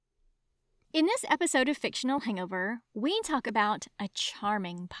In this episode of Fictional Hangover, we talk about a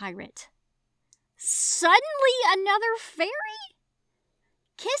charming pirate. Suddenly another fairy?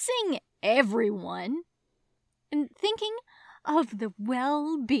 Kissing everyone. And thinking of the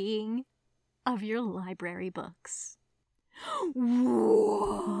well-being of your library books.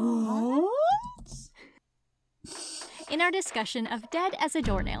 What? In our discussion of Dead as a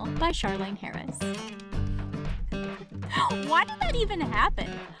Doornail by Charlaine Harris. Why did that even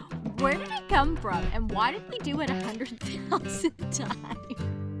happen? Where did it come from? And why did we do it 100,000 times?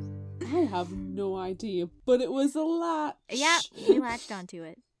 I have no idea, but it was a latch. Yeah, we latched onto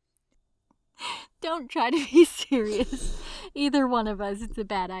it. Don't try to be serious. Either one of us, it's a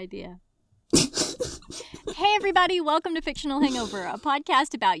bad idea. Hey everybody, welcome to Fictional Hangover, a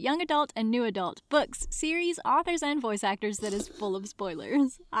podcast about young adult and new adult books, series, authors, and voice actors that is full of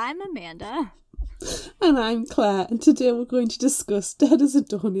spoilers. I'm Amanda. And I'm Claire, and today we're going to discuss Dead as a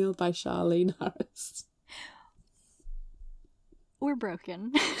Doornail by Charlaine Harris. We're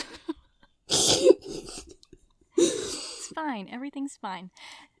broken. It's fine. Everything's fine.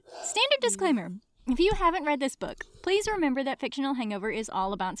 Standard disclaimer. If you haven't read this book, please remember that Fictional Hangover is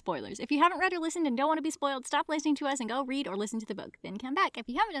all about spoilers. If you haven't read or listened and don't want to be spoiled, stop listening to us and go read or listen to the book. Then come back. If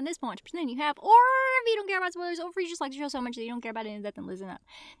you haven't done this point, pretend you have. Or if you don't care about spoilers, or if you just like the show so much that you don't care about any of that, then listen up.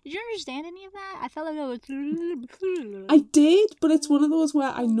 Did you understand any of that? I felt like I was... I did, but it's one of those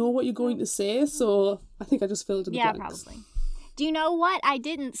where I know what you're going to say, so I think I just filled in the blanks. Yeah, probably. Do you know what I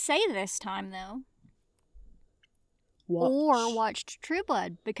didn't say this time, though? Or watched True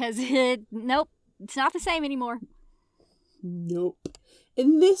Blood, because nope, it's not the same anymore. Nope.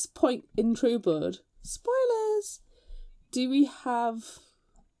 In this point in True Blood, spoilers, do we have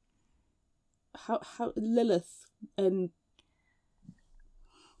how Lilith and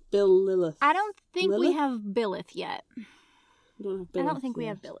Bill Lilith? I don't think Lilith? we have Billith yet. We don't have I Billith don't think we yet.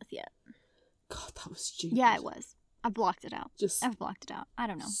 have Billith yet. God, that was stupid. Yeah, it was. I blocked it out. Just I've blocked it out. I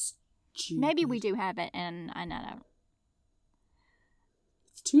don't know. stupid. Maybe we do have it, and I don't.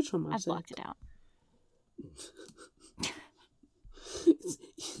 It's too traumatic. I've blocked it out.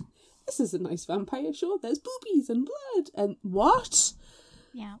 This is a nice vampire show. There's boobies and blood and what?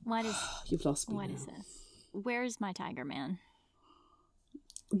 Yeah. What is? You've lost me. What now. is this? Where's my Tiger Man?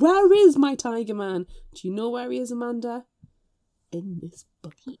 Where is my Tiger Man? Do you know where he is, Amanda? In this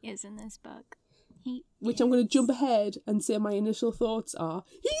book. He is in this book. Which I'm going to jump ahead and say my initial thoughts are,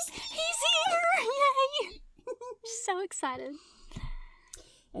 he's here! Yay! So excited.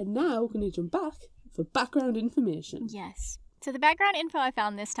 And now we're going to jump back for background information. Yes. So the background info I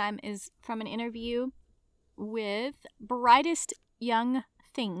found this time is from an interview with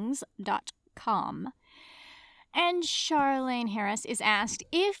brightestyoungthings.com. And Charlaine Harris is asked,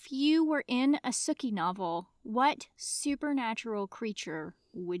 if you were in a Sookie novel, what supernatural creature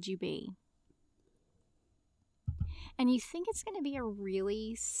would you be? And you think it's going to be a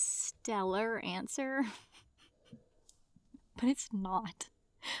really stellar answer, but it's not.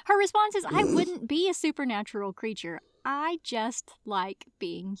 Her response is, I wouldn't be a supernatural creature. I just like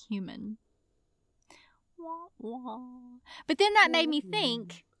being human. Wah, wah. But then that made me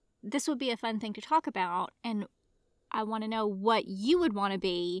think this would be a fun thing to talk about, and I want to know what you would want to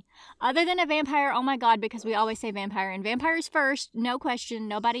be, other than a vampire. Oh my god, because we always say vampire, and vampires first, no question,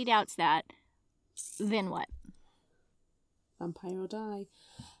 nobody doubts that. Then what? Vampire or die.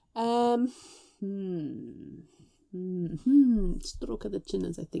 Stroke of the chin,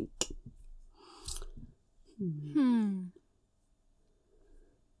 as I think.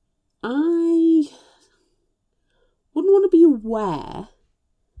 I wouldn't want to be aware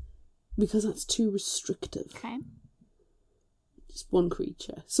because that's too restrictive. Okay. Just one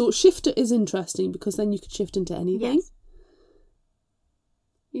creature. So shifter is interesting because then you could shift into anything. Yes.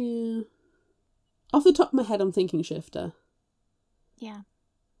 Yeah. Off the top of my head, I'm thinking shifter. Yeah.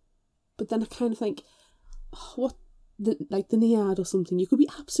 But then I kind of think, the Naiad or something. You could be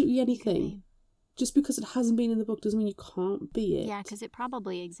absolutely anything. Just because it hasn't been in the book doesn't mean you can't be it. Yeah, because it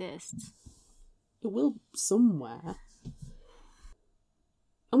probably exists. It will somewhere.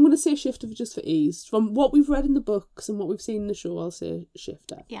 I'm going to say shifter just for ease. From what we've read in the books and what we've seen in the show, I'll say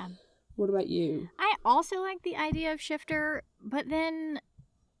shifter. Yeah. What about you? I also like the idea of shifter, but then...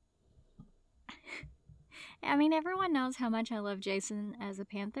 I mean, everyone knows how much I love Jason as a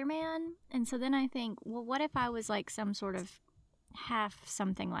Panther Man, and so then I think, well, what if I was like some sort of half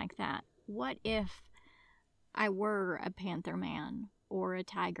something like that? What if I were a Panther Man, or a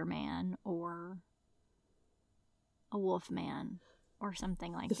Tiger Man, or a Wolf Man, or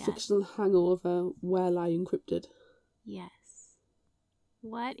something like The that? fictional hangover where lie encrypted. Yes.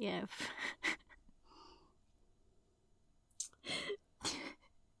 What if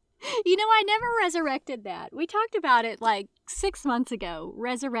You know, I never resurrected that. We talked about it like 6 months ago,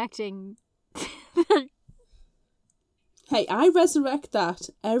 resurrecting. Hey, I resurrect that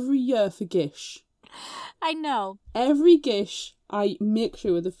every year for Gish. I know. Every Gish, I make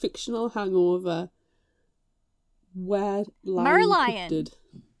sure the fictional hangover where Merlion. cryptid.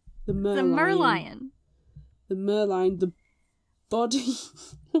 The The Merlion. Merlion. The Merlion, the body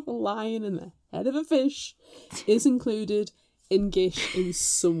of a lion and the head of a fish is included in Gish in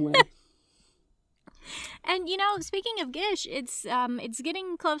some way. And, you know, speaking of Gish, it's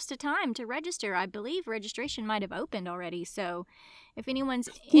getting close to time to register. I believe registration might have opened already. So if anyone's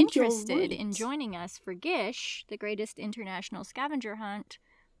think you're interested right. in joining us for Gish, the greatest international scavenger hunt,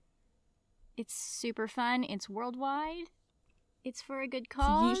 it's super fun. It's worldwide. It's for a good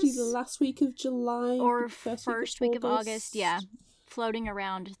cause. It's usually the last week of July or first week of August. Yeah, floating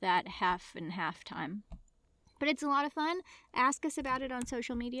around that half and half time. But it's a lot of fun. Ask us about it on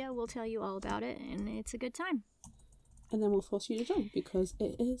social media. We'll tell you all about it, and it's a good time. And then we'll force you to join because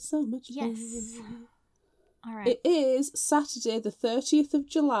it is so much fun. Yes. All right. It is Saturday the 30th of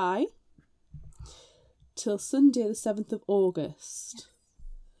July till Sunday the 7th of August.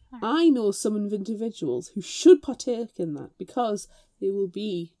 Right. I know some individuals who should partake in that because they will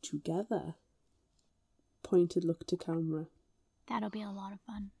be together. Pointed look to camera. That'll be a lot of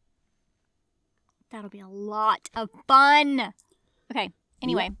fun. That'll be a lot of fun. Okay.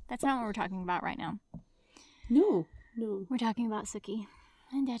 Anyway, That's not what we're talking about right now. No. We're talking about Suki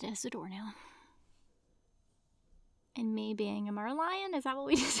and Dead Isidore. And me being a Merlion. Is that what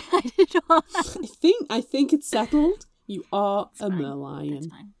we decided on? I think it's settled. You are It's a fine. Merlion. That's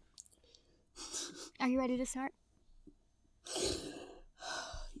fine. Are you ready to start?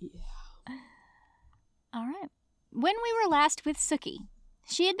 Yeah. All right. When we were last with Suki,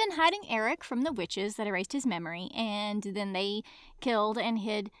 she had been hiding Eric from the witches that erased his memory, and then they killed and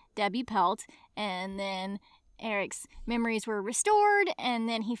hid Debbie Pelt, and then Eric's memories were restored, and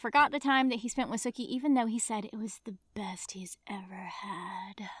then he forgot the time that he spent with Suki, even though he said it was the best he's ever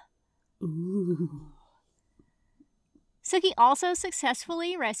had. Ooh. Suki also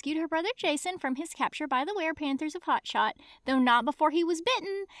successfully rescued her brother Jason from his capture by the Werepanthers of Hotshot, though not before he was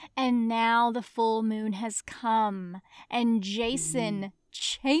bitten, and now the full moon has come, and Jason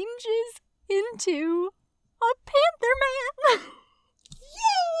changes into a Panther Man.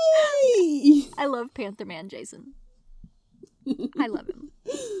 Yay! I love Panther Man Jason. I love him.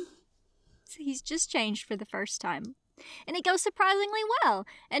 So he's just changed for the first time. And it goes surprisingly well,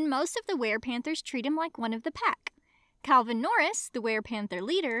 and most of the Werepanthers treat him like one of the pack. Calvin Norris, the Werepanther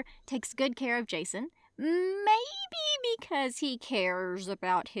leader, takes good care of Jason, maybe because he cares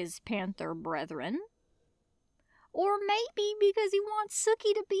about his panther brethren, or maybe because he wants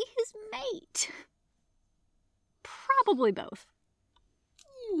Suki to be his mate. Probably both.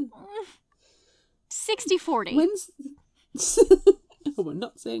 60-40. When's... We're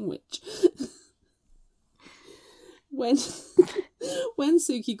not saying which. When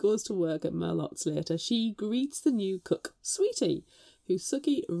Suki goes to work at Merlot's later, she greets the new cook, Sweetie, who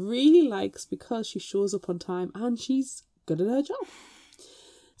Suki really likes because she shows up on time and she's good at her job.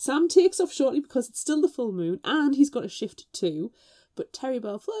 Sam takes off shortly because it's still the full moon and he's got a shift too, but Terry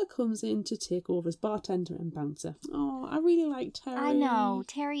Belfleur comes in to take over as bartender and bouncer. Oh, I really like Terry. I know,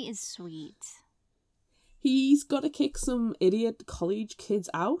 Terry is sweet. He's got to kick some idiot college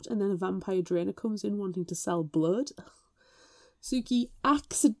kids out, and then a vampire drainer comes in wanting to sell blood. Suki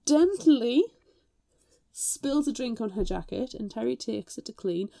accidentally spills a drink on her jacket, and Terry takes it to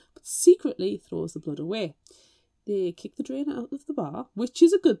clean, but secretly throws the blood away. They kick the drainer out of the bar, which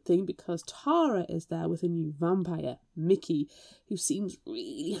is a good thing because Tara is there with a new vampire, Mickey, who seems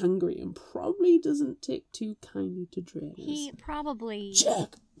really hungry and probably doesn't take too kindly to drainers. He probably...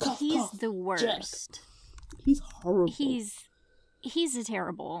 Jerk! Cough, he's cough, the worst. Jerk. He's horrible. He's a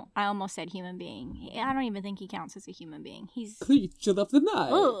terrible, I almost said human being. I don't even think he counts as a human being. He's... creature of the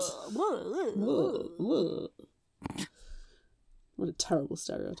night. Ugh. What a terrible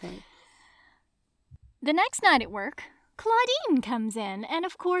stereotype. The next night at work, Claudine comes in, and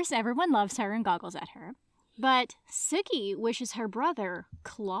of course everyone loves her and goggles at her. But Suki wishes her brother,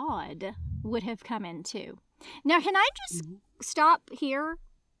 Claude, would have come in too. Now, can I just stop here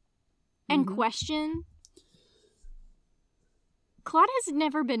and question? Claude has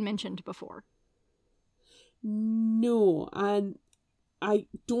never been mentioned before. No, and I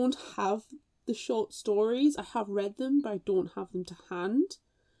don't have the short stories. I have read them, but I don't have them to hand.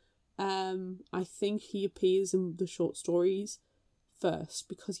 I think he appears in the short stories first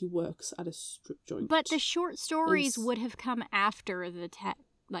because he works at a strip joint. But the short stories would have come after the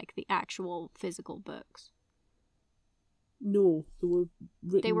the actual physical books. No,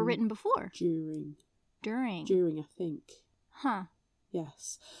 they were written before. During, I think. Huh.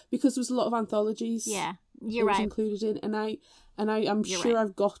 Yes, because there was a lot of anthologies. Yeah, you're right. Included in, and I'm sure right.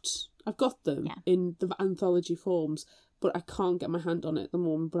 I've got them in the anthology forms, but I can't get my hand on it at the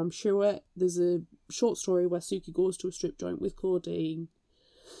moment. But I'm sure there's a short story where Suki goes to a strip joint with Claudine,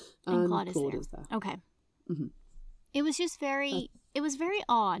 and Claude is there. Okay. Mm-hmm. It was just it was very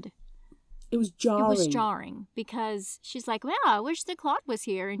odd. It was jarring. It was jarring because she's like, "Well, I wish that Claude was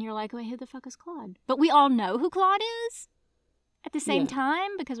here," and you're like, "Wait, who the fuck is Claude?" But we all know who Claude is at the same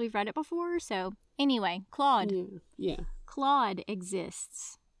time because we've read it before. So anyway, Claude. Yeah. Claude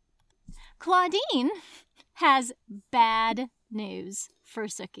exists. Claudine has bad news for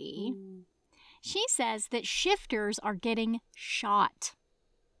Suki. She says that shifters are getting shot.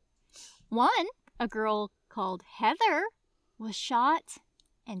 One, a girl called Heather, was shot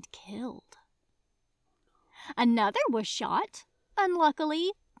and killed. Another was shot,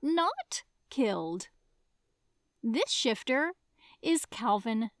 unluckily not killed. This shifter is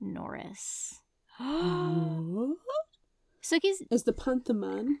Calvin Norris. What? Suki's... As the Panther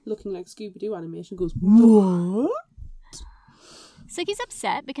Man, looking like Scooby-Doo animation, goes, what? Suki's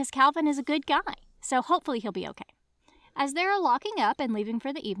upset because Calvin is a good guy, so hopefully he'll be okay. As they're locking up and leaving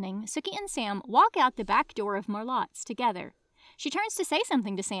for the evening, Suki and Sam walk out the back door of Merlotte's together. She turns to say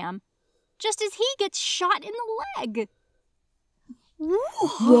something to Sam, just as he gets shot in the leg.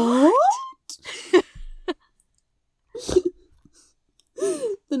 What?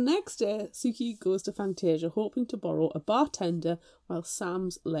 The next day, Suki goes to Fantasia hoping to borrow a bartender while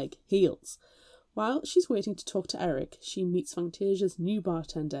Sam's leg heals. While she's waiting to talk to Eric, she meets Fantasia's new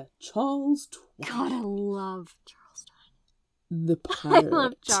bartender, Charles Twining. God, I love Charles Twining. The pirate. I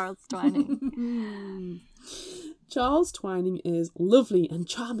love Charles Twining. Charles Twining is lovely and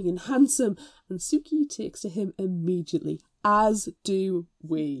charming and handsome, and Suki takes to him immediately, as do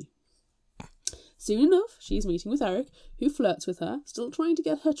we. Soon enough, she's meeting with Eric, who flirts with her, still trying to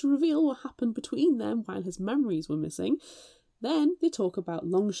get her to reveal what happened between them while his memories were missing. Then they talk about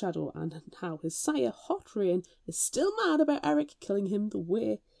Long Shadow and how his sire, Hot Rain, is still mad about Eric killing him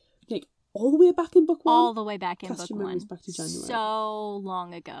all the way back in book one. All the way back in Cast book your one. Memories back to January. So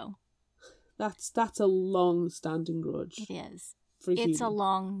long ago. That's a long-standing grudge. It is. For it's a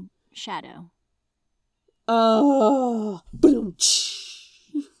long shadow. Boom.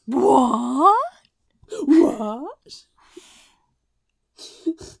 What? What?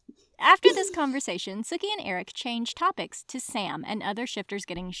 After this conversation, Suki and Eric change topics to Sam and other shifters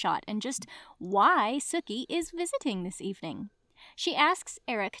getting shot and just why Suki is visiting this evening. She asks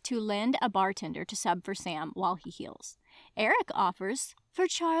Eric to lend a bartender to sub for Sam while he heals. Eric offers for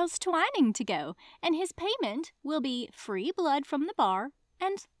Charles Twining to go, and his payment will be free blood from the bar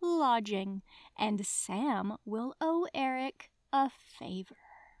and lodging, and Sam will owe Eric a favor.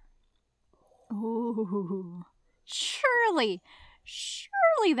 Ooh, surely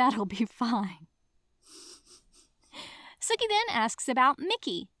that'll be fine. Suki then asks about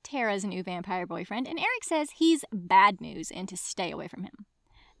Mickey, Tara's new vampire boyfriend, and Eric says he's bad news and to stay away from him.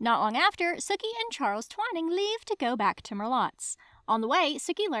 Not long after, Suki and Charles Twining leave to go back to Merlotte's. On the way,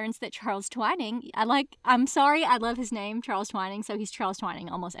 Suki learns that Charles Twining, I love his name, Charles Twining, so he's Charles Twining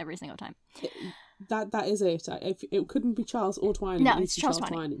almost every single time. That is it. If it couldn't be Charles or Twining, no, it's Charles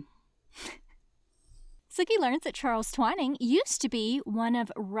Twining. Suki learns that Charles Twining used to be one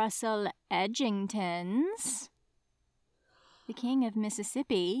of Russell Edgington's, the king of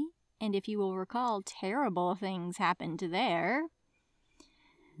Mississippi, and if you will recall, terrible things happened there.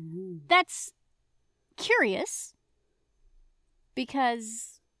 That's curious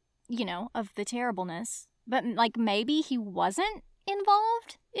because, of the terribleness. But, maybe he wasn't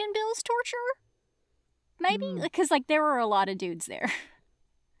involved in Bill's torture? Maybe? Because, there were a lot of dudes there.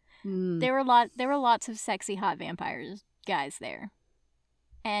 There were lots of sexy, hot vampires guys there.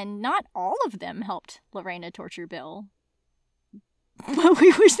 And not all of them helped Lorena torture Bill. But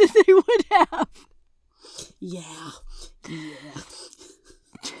we wish that they would have. Yeah.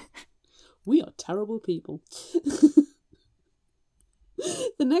 We are terrible people.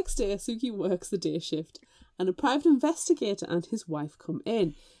 The next day, Suki works the day shift, and a private investigator and his wife come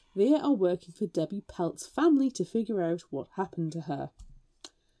in. They are working for Debbie Pelt's family to figure out what happened to her.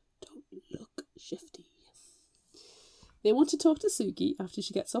 Don't look shifty. They want to talk to Suki after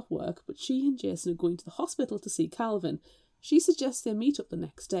she gets off work, but she and Jason are going to the hospital to see Calvin. She suggests they meet up the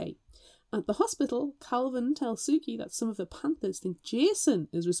next day. At the hospital, Calvin tells Suki that some of the Panthers think Jason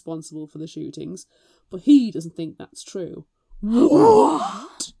is responsible for the shootings, but he doesn't think that's true.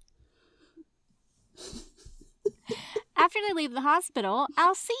 What? After they leave the hospital,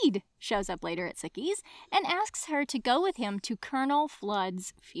 Alcide shows up later at Sookie's and asks her to go with him to Colonel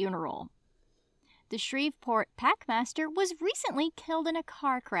Flood's funeral. The Shreveport Packmaster was recently killed in a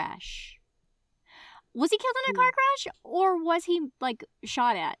car crash. Was he killed in a car crash, or was he,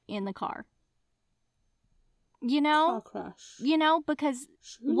 shot at in the car? Car crash. Because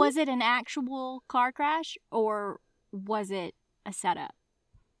Surely? was it an actual car crash, or was it a setup?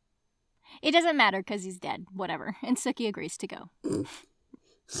 It doesn't matter because he's dead. Whatever. And Sookie agrees to go.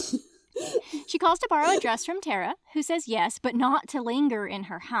 She calls to borrow a dress from Tara, who says yes, but not to linger in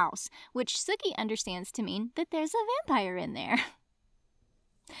her house, which Sookie understands to mean that there's a vampire in there.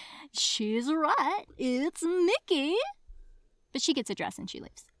 She's right. It's Mickey. But she gets a dress and she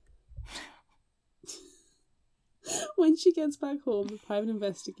leaves. When she gets back home, the private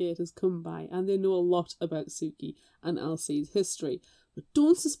investigators come by and they know a lot about Sookie and Alcide's history, but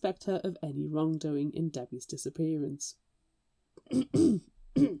don't suspect her of any wrongdoing in Debbie's disappearance.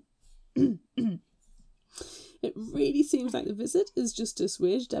 It really seems like the visit is just to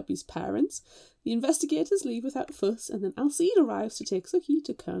assuage Debbie's parents. The investigators leave without fuss, and then Alcide arrives to take Sookie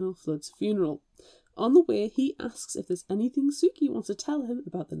to Colonel Flood's funeral. On the way, he asks if there's anything Sookie wants to tell him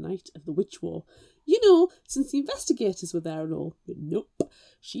about the night of the witch war. Since the investigators were there and all. But nope,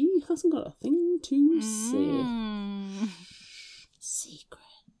 she hasn't got a thing to say.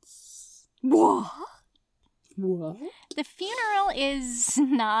 Secrets. What? What? The funeral is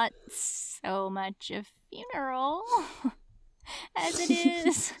not so much a funeral as it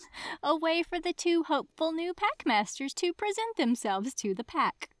is a way for the two hopeful new Packmasters to present themselves to the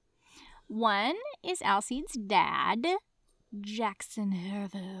pack. One is Alcide's dad, Jackson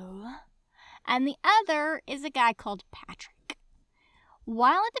Hervo, and the other is a guy called Patrick.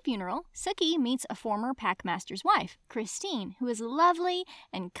 While at the funeral, Sookie meets a former Packmaster's wife, Christine, who is lovely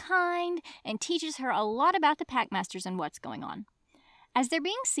and kind and teaches her a lot about the Packmasters and what's going on. As they're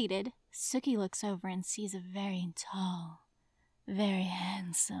being seated, Sookie looks over and sees a very tall, very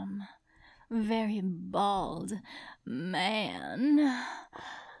handsome, very bald man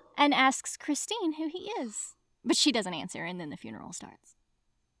and asks Christine who he is. But she doesn't answer, and then the funeral starts.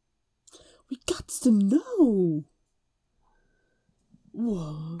 We got to know.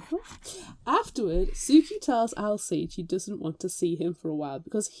 What? Afterward, Sookie tells Alcide she doesn't want to see him for a while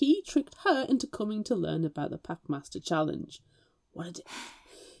because he tricked her into coming to learn about the Packmaster Challenge. What a dick.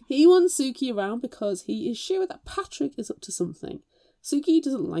 He wants Sookie around because he is sure that Patrick is up to something. Sookie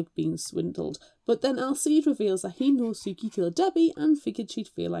doesn't like being swindled, but then Alcide reveals that he knows Sookie killed Debbie and figured she'd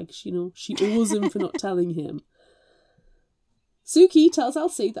feel like, she owes him for not telling him. Sookie tells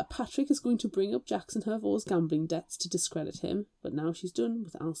Alcide that Patrick is going to bring up Jackson Hervo's gambling debts to discredit him, but now she's done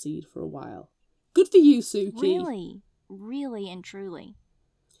with Alcide for a while. Good for you, Sookie. Really and truly.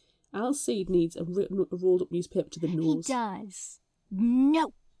 Alcide needs a rolled up newspaper to the nose. He does.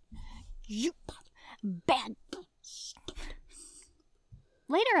 No. You bad.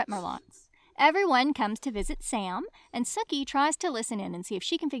 Later at Merlot's, everyone comes to visit Sam, and Sookie tries to listen in and see if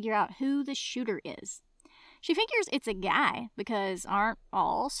she can figure out who the shooter is. She figures it's a guy, because aren't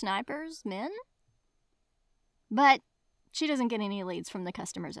all snipers men? But she doesn't get any leads from the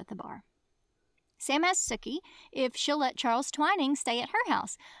customers at the bar. Sam asks Sookie if she'll let Charles Twining stay at her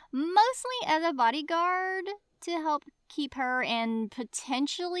house, mostly as a bodyguard to help keep her and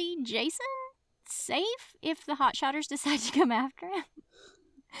potentially Jason safe if the hotshotters decide to come after him.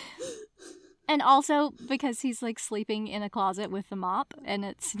 And also because he's sleeping in a closet with the mop, and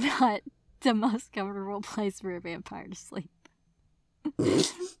it's not the most comfortable place for a vampire to sleep.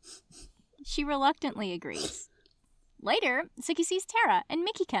 She reluctantly agrees. Later, Sookie sees Tara and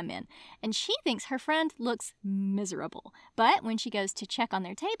Mickey come in, and she thinks her friend looks miserable. But when she goes to check on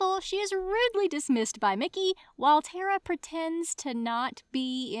their table, she is rudely dismissed by Mickey, while Tara pretends to not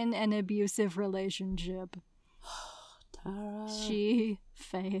be in an abusive relationship. Tara. She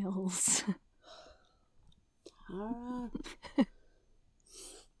fails. Tara.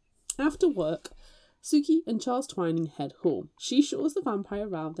 After work, Sookie and Charles Twining head home. She shows the vampire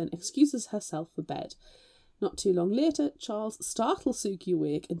around, then excuses herself for bed. Not too long later, Charles startles Sookie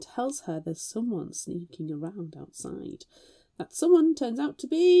awake and tells her there's someone sneaking around outside. That someone turns out to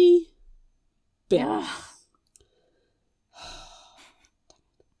be Bill.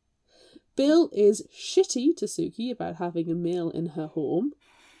 Bill is shitty to Sookie about having a male in her home.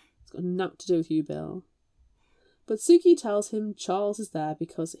 It's got nothing to do with you, Bill. But Sookie tells him Charles is there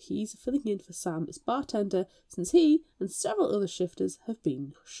because he's filling in for Sam as bartender since he and several other shifters have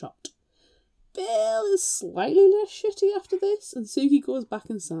been shot. Bill is slightly less shitty after this, and Sookie goes back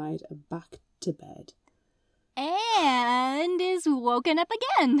inside and back to bed. And is woken up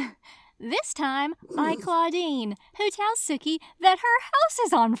again. this time by Claudine, who tells Sookie that her house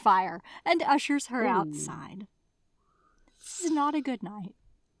is on fire and ushers her outside. This is not a good night.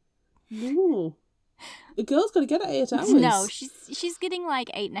 No. The girl's got to get 8 hours. No, she's getting like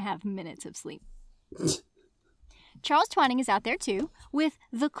 8.5 minutes of sleep. Charles Twining is out there too, with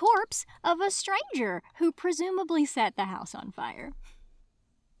the corpse of a stranger who presumably set the house on fire.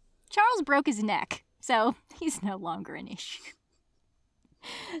 Charles broke his neck, so he's no longer an issue.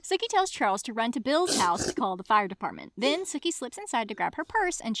 Sookie tells Charles to run to Bill's house to call the fire department. Then Sookie slips inside to grab her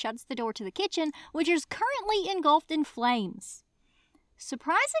purse and shuts the door to the kitchen, which is currently engulfed in flames.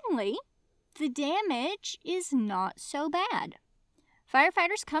 Surprisingly, the damage is not so bad.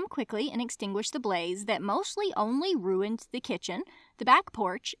 Firefighters come quickly and extinguish the blaze that mostly only ruined the kitchen, the back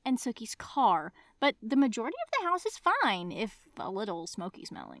porch, and Sookie's car, but the majority of the house is fine, if a little smoky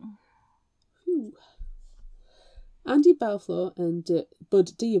smelling. Phew. Andy Belfleur and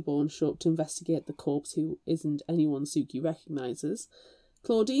Bud Dearborn show up to investigate the corpse, who isn't anyone Sookie recognises.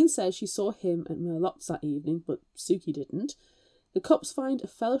 Claudine says she saw him at Merlotte's that evening, but Sookie didn't. The cops find a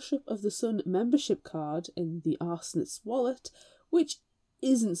Fellowship of the Sun membership card in the arsonist's wallet, which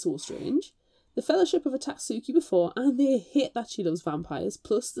isn't so strange. The Fellowship have attacked Sookie before, and they hate that she loves vampires,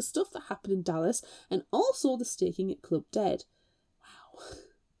 plus the stuff that happened in Dallas, and also the staking at Club Dead. Wow.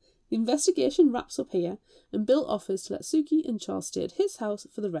 The investigation wraps up here, and Bill offers to let Sookie and Charles stay at his house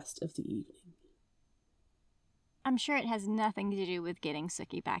for the rest of the evening. I'm sure it has nothing to do with getting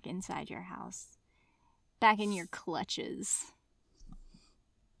Sookie back inside your house. Back in your clutches.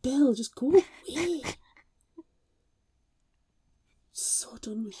 Bill, just go away. So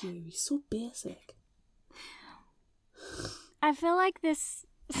done with you. He's so basic. I feel like this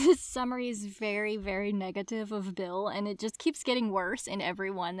summary is very, very negative of Bill, and it just keeps getting worse in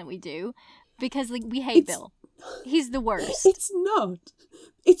every one that we do, because we hate Bill. He's the worst. It's not.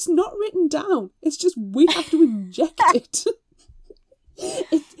 It's not written down. It's just we have to inject it.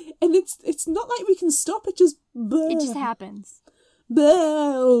 And it's not like we can stop it. It just happens.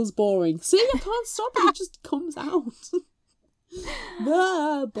 Bill's boring. See, I can't stop it. It just comes out.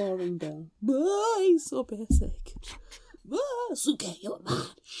 Boring Bill. He's so basic. Sookie, you're mad.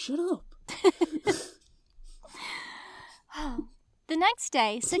 Shut up. The next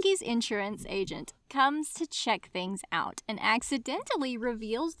day, Sookie's insurance agent comes to check things out and accidentally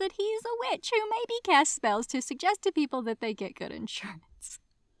reveals that he's a witch who maybe casts spells to suggest to people that they get good insurance.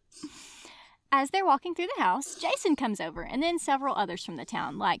 As they're walking through the house, Jason comes over, and then several others from the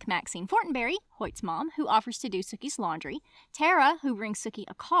town, like Maxine Fortenberry, Hoyt's mom, who offers to do Sookie's laundry, Tara, who brings Sookie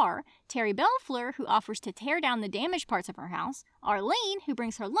a car, Terry Belfleur, who offers to tear down the damaged parts of her house, Arlene, who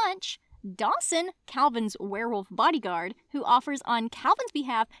brings her lunch, Dawson, Calvin's werewolf bodyguard, who offers on Calvin's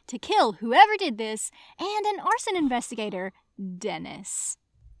behalf to kill whoever did this, and an arson investigator, Dennis.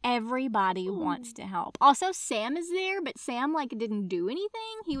 Everybody wants to help. Also, Sam is there, but Sam, didn't do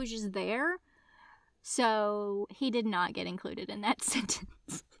anything. He was just there. So, he did not get included in that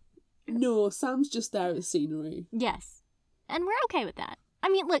sentence. No, Sam's just there as scenery. Yes. And we're okay with that. I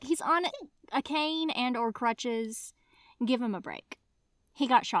mean, look, he's on a cane and or crutches. Give him a break. He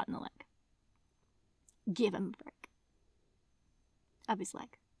got shot in the leg. Give him a break. Of his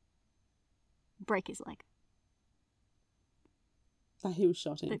leg. Break his leg. That he was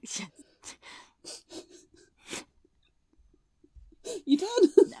shot in. You done?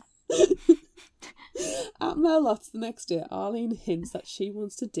 No. At Merlotte's the next day, Arlene hints that she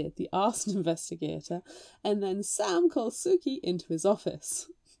wants to date the arson investigator, and then Sam calls Sookie into his office.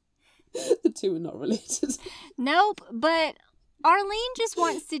 The two are not related. Nope, but Arlene just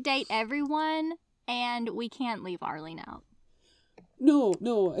wants to date everyone, and we can't leave Arlene out. No,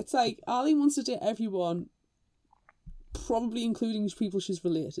 it's like Arlene wants to date everyone, probably including people she's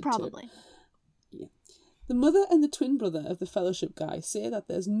related to. Probably. Yeah. The mother and the twin brother of the Fellowship guy say that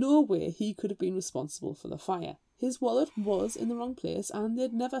there's no way he could have been responsible for the fire. His wallet was in the wrong place, and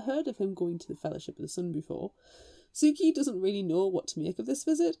they'd never heard of him going to the Fellowship of the Sun before. Sookie doesn't really know what to make of this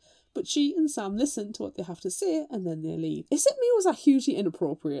visit, but she and Sam listen to what they have to say, and then they leave. Is it me, or was that hugely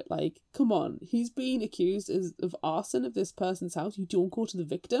inappropriate? Come on, he's being accused of arson of this person's house. You don't go to the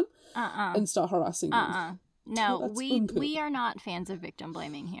victim and start harassing them. No, we are not fans of victim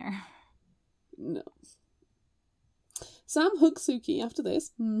blaming here. No. Sam hugs Sookie after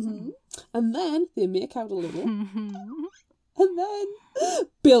this, and then they make out a little, and then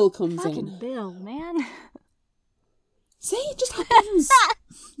Bill comes in. Fucking Bill, man. See, it just happens.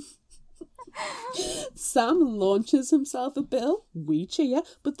 Sam launches himself at Bill. We cheer,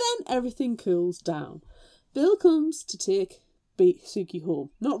 but then everything cools down. Bill comes to take Sookie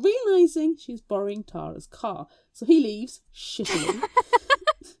home, not realising she's borrowing Tara's car, so he leaves, shittily.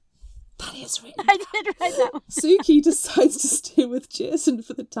 That is written. I did write that one. Suki decides to stay with Jason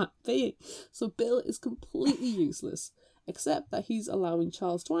for the time being, so Bill is completely useless, except that he's allowing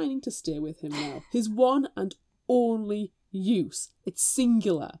Charles Twining to stay with him now. His one and only use. It's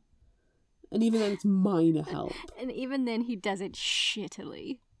singular. And even then it's minor help. And even then he does it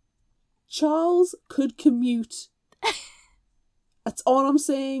shittily. Charles could commute. That's all I'm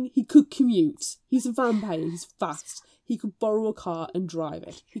saying. He could commute. He's a vampire. He's fast. He could borrow a car and drive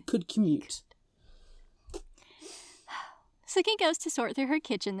it. He could commute. Suki goes to sort through her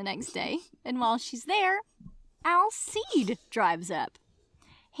kitchen the next day, and while she's there, Alcide drives up.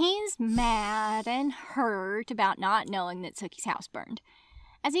 He's mad and hurt about not knowing that Suki's house burned,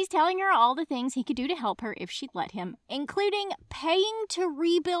 as he's telling her all the things he could do to help her if she'd let him, including paying to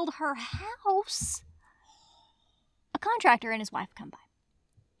rebuild her house. A contractor and his wife come by.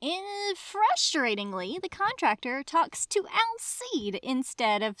 Frustratingly, the contractor talks to Alcide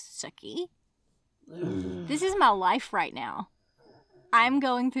instead of Suki. This is my life right now. I'm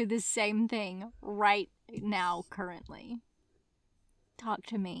going through the same thing right now, currently. Talk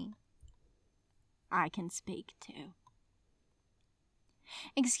to me. I can speak too.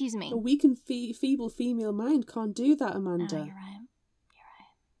 Excuse me. A weak and feeble female mind can't do that, Amanda. Oh, you're right.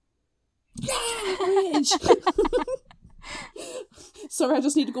 Rage! Sorry, I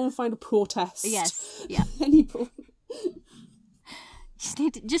just need to go and find a protest. Yes, yeah. Any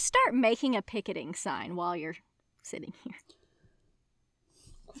Just start making a picketing sign while you're sitting here.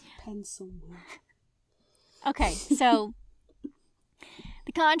 Pen somewhere. Okay, so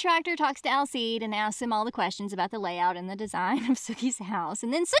the contractor talks to Alcide and asks him all the questions about the layout and the design of Suki's house.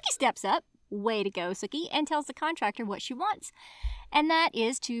 And then Suki steps up, way to go Suki, and tells the contractor what she wants. And that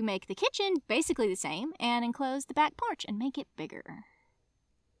is to make the kitchen basically the same and enclose the back porch and make it bigger.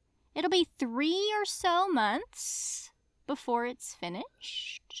 It'll be 3 or so months before it's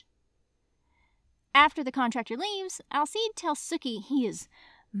finished. After the contractor leaves, Alcide tells Suki he is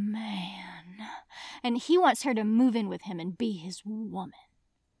man, and he wants her to move in with him and be his woman.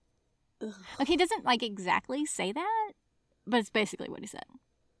 Ugh. Okay, he doesn't exactly say that, but it's basically what he said.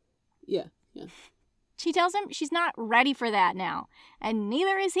 Yeah. She tells him she's not ready for that now, and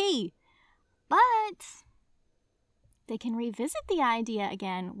neither is he. But they can revisit the idea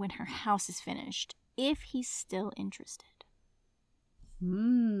again when her house is finished, if he's still interested.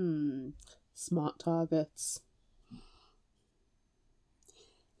 Smart targets.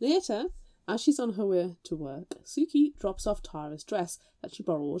 Later, as she's on her way to work, Suki drops off Tara's dress that she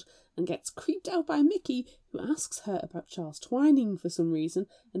borrowed and gets creeped out by Mickey, who asks her about Charles Twining for some reason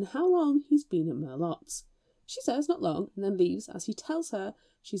and how long he's been at Merlotte's. She says not long and then leaves as he tells her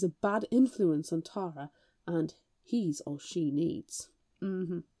she's a bad influence on Tara and he's all she needs.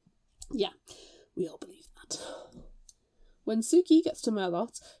 Yeah, we all believe that. When Suki gets to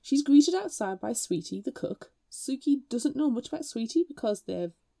Merlotte's, she's greeted outside by Sweetie, the cook. Suki doesn't know much about Sweetie because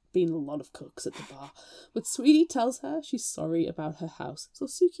there've been a lot of cooks at the bar, but Sweetie tells her she's sorry about her house, so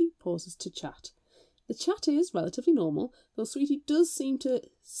Suki pauses to chat. The chat is relatively normal, though Sweetie does seem to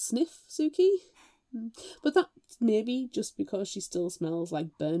sniff Suki, but that's maybe just because she still smells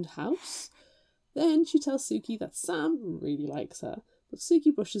like burned house. Then she tells Suki that Sam really likes her, but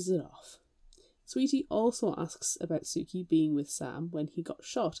Suki brushes it off. Sweetie also asks about Suki being with Sam when he got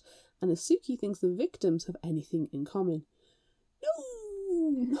shot, and if Suki thinks the victims have anything in common. No.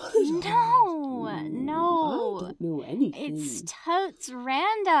 I don't know anything. It's totes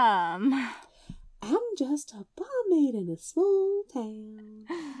random. I'm just a barmaid in a small town.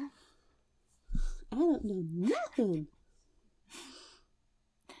 I don't know nothing.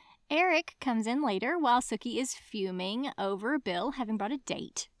 Eric comes in later while Suki is fuming over Bill having brought a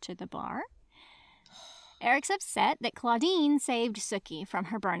date to the bar. Eric's upset that Claudine saved Suki from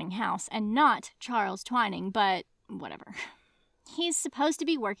her burning house and not Charles Twining, but whatever. He's supposed to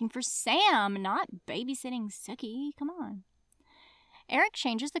be working for Sam, not babysitting Suki. Come on. Eric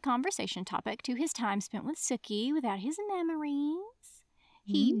changes the conversation topic to his time spent with Suki without his memories.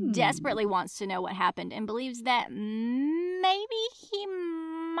 He desperately wants to know what happened and believes that maybe he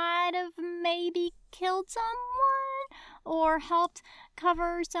might have killed someone or helped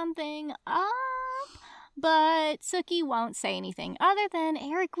cover something up. But Suki won't say anything other than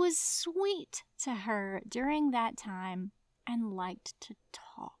Eric was sweet to her during that time and liked to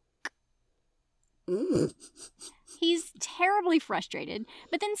talk. He's terribly frustrated,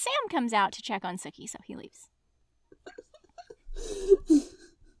 but then Sam comes out to check on Suki, so he leaves.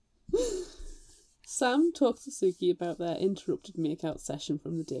 Sam talks to Suki about their interrupted makeout session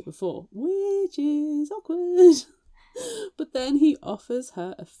from the day before, which is awkward. But then he offers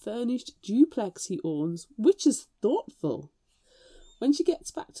her a furnished duplex he owns, which is thoughtful. When she gets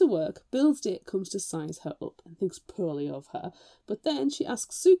back to work, Bill's date comes to size her up and thinks poorly of her, but then she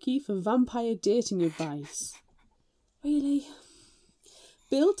asks Suki for vampire dating advice. Really?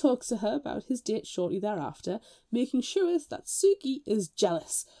 Bill talks to her about his date shortly thereafter, making sure that Suki is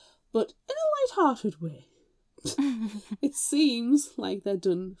jealous, but in a light-hearted way. It seems like they're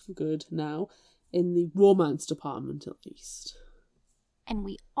done for good now, in the romance department at least. And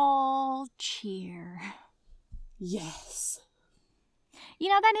we all cheer. Yes. You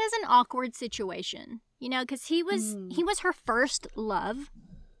know, that is an awkward situation. You know, because he was her first love,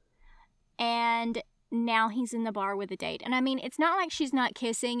 and now he's in the bar with a date. And I mean, it's not like she's not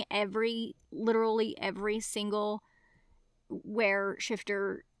kissing literally every single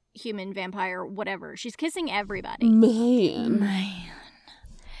shifter, human, vampire, whatever. She's kissing everybody. Man.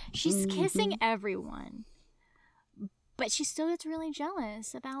 She's kissing everyone. But she still gets really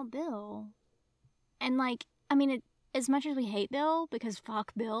jealous about Bill. And like, I mean, as much as we hate Bill, because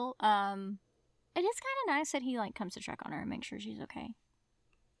fuck Bill, it is kind of nice that he like comes to check on her and make sure she's okay.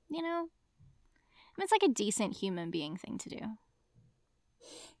 You know? I mean, it's like a decent human being thing to do.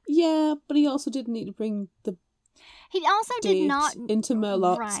 Yeah, but he also didn't need to bring the He also did not into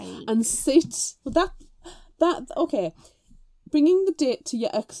Murlocs right. and sit. Well, that okay. Bringing the date to your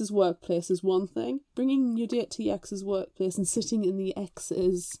ex's workplace is one thing. Bringing your date to your ex's workplace and sitting in the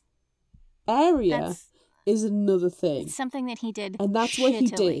ex's area is another thing. It's something that he did, and that's what he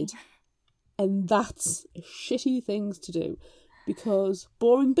shittily. did. And that's shitty things to do, because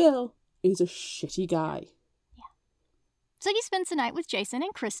Boring Bill is a shitty guy. So he spends the night with Jason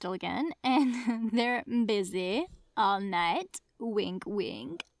and Crystal again, and they're busy all night. Wink,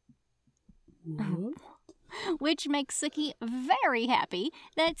 wink. What? Which makes Suki very happy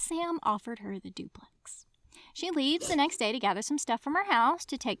that Sam offered her the duplex. She leaves the next day to gather some stuff from her house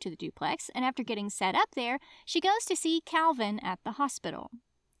to take to the duplex, and after getting set up there, she goes to see Calvin at the hospital.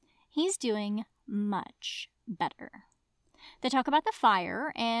 He's doing much better. They talk about the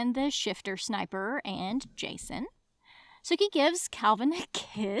fire and the shifter sniper and Jason. Suki gives Calvin a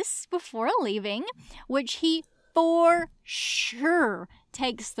kiss before leaving, which he for sure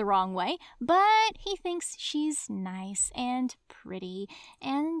takes the wrong way, but he thinks she's nice and pretty,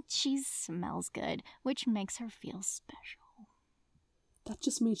 and she smells good, which makes her feel special. That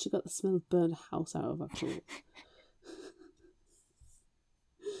just means she got the smell of burnt house out of her throat.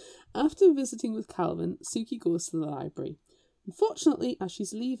 After visiting with Calvin, Suki goes to the library. Unfortunately, as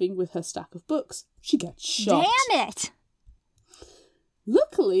she's leaving with her stack of books, she gets shot. Damn it!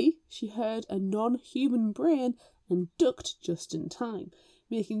 Luckily, she heard a non-human brain and ducked just in time,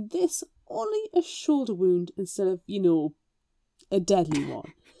 making this only a shoulder wound instead of, a deadly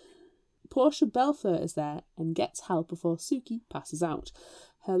one. Portia Belfer is there and gets help before Suki passes out.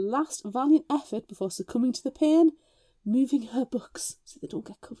 Her last valiant effort before succumbing to the pain, moving her books so they don't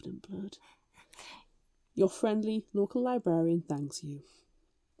get covered in blood. Your friendly local librarian thanks you.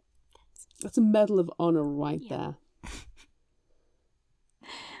 That's a Medal of Honor right there.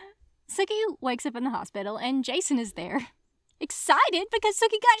 Suki wakes up in the hospital and Jason is there. Excited because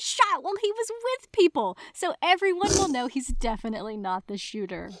Suki got shot while he was with people. So everyone will know he's definitely not the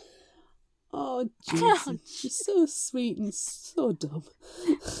shooter. Oh, Jason. She's so sweet and so dumb.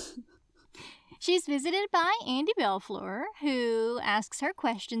 She's visited by Andy Belfleur, who asks her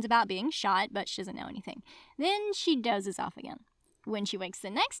questions about being shot, but she doesn't know anything. Then she dozes off again. When she wakes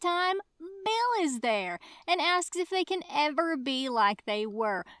the next time, Bill is there and asks if they can ever be like they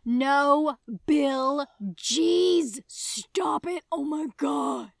were. No, Bill, jeez, stop it, oh my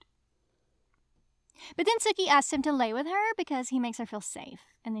god. But then Suki asks him to lay with her because he makes her feel safe,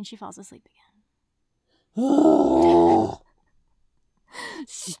 and then she falls asleep again.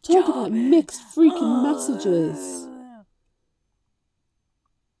 Talk about mixed freaking messages.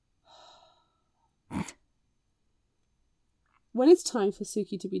 When it's time for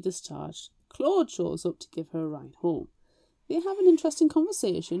Suki to be discharged, Claude shows up to give her a ride home. They have an interesting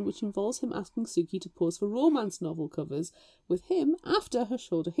conversation which involves him asking Suki to pose for romance novel covers with him after her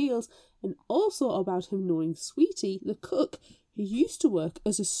shoulder heals, and also about him knowing Sweetie, the cook, who used to work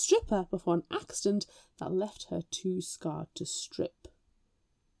as a stripper before an accident that left her too scarred to strip.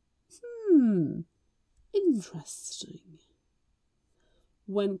 Interesting.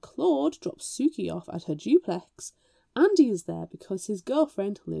 When Claude drops Suki off at her duplex, Andy is there because his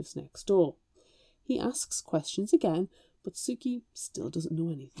girlfriend lives next door. He asks questions again, but Suki still doesn't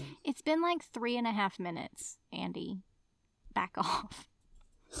know anything. It's been like 3.5 minutes, Andy. Back off.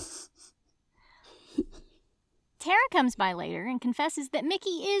 Tara comes by later and confesses that Mickey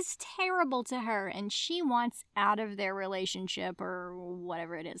is terrible to her and she wants out of their relationship or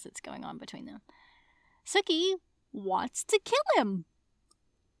whatever it is that's going on between them. Suki wants to kill him.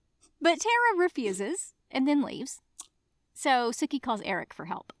 But Tara refuses and then leaves. So Sookie calls Eric for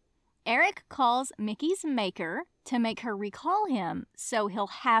help. Eric calls Mickey's maker to make her recall him, so he'll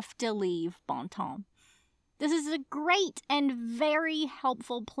have to leave Bontemps. This is a great and very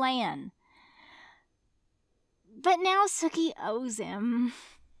helpful plan. But now Sookie owes him.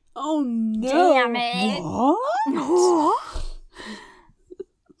 Oh no! Damn it! What?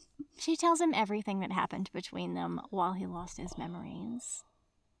 She tells him everything that happened between them while he lost his memories.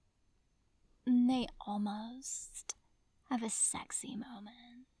 They almost have a sexy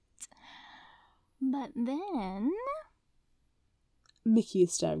moment. But then... Mickey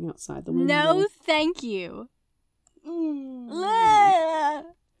is staring outside the window. No, thank you.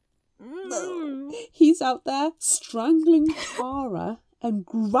 He's out there strangling Tara and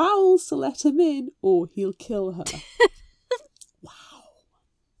growls to let him in or he'll kill her. Wow.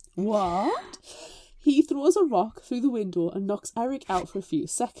 What? He throws a rock through the window and knocks Eric out for a few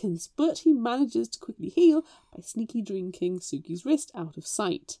seconds, but he manages to quickly heal by sneaky drinking Sookie's wrist out of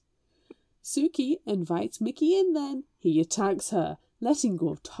sight. Sookie invites Mickey in then. He attacks her, letting go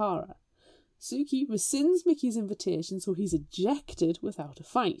of Tara. Sookie rescinds Mickey's invitation, so he's ejected without a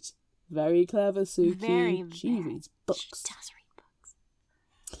fight. Very clever, Sookie. She reads books. She does read books.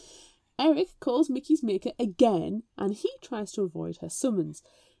 Eric calls Mickey's maker again, and he tries to avoid her summons.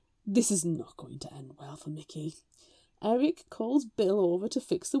 This is not going to end well for Mickey. Eric calls Bill over to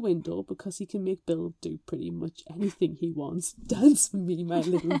fix the window because he can make Bill do pretty much anything he wants. Dance for me, my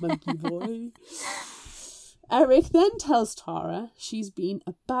little monkey boy. Eric then tells Tara she's been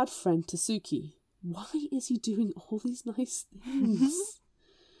a bad friend to Sookie. Why is he doing all these nice things?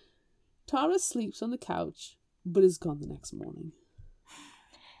 Tara sleeps on the couch, but is gone the next morning.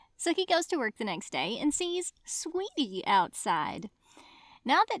 Sookie goes to work the next day and sees Sweetie outside.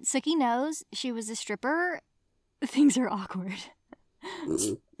 Now that Sookie knows she was a stripper, things are awkward.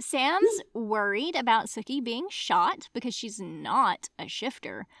 Sam's worried about Sookie being shot because she's not a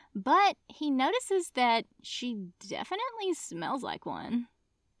shifter, but he notices that she definitely smells like one.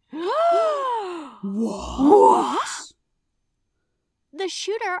 What? The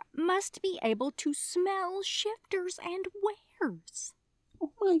shooter must be able to smell shifters and wares.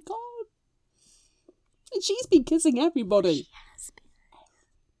 Oh my god. And she's been kissing everybody. She has been.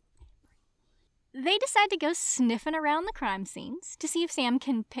 They decide to go sniffing around the crime scenes to see if Sam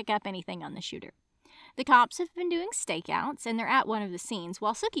can pick up anything on the shooter. The cops have been doing stakeouts, and they're at one of the scenes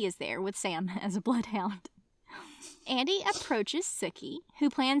while Sookie is there with Sam as a bloodhound. Andy approaches Sookie, who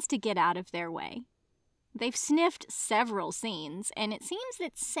plans to get out of their way. They've sniffed several scenes, and it seems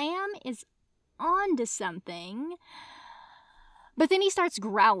that Sam is onto something. But then he starts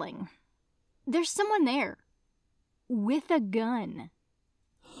growling. There's someone there. With a gun.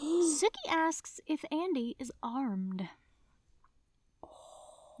 Sookie asks if Andy is armed.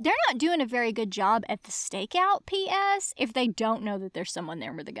 They're not doing a very good job at the stakeout, P.S., if they don't know that there's someone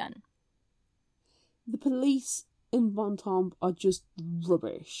there with a gun. The police in Bontemps are just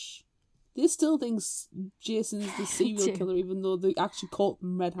rubbish. They still think Jason's the serial killer, even though they actually caught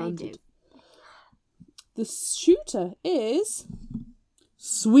him red-handed. The shooter is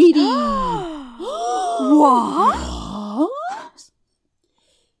Sweetie. What?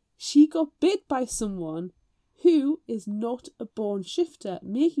 She got bit by someone who is not a born shifter,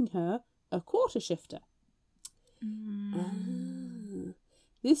 making her a quarter shifter.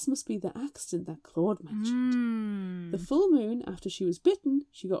 This must be the accident that Claude mentioned. The full moon after she was bitten,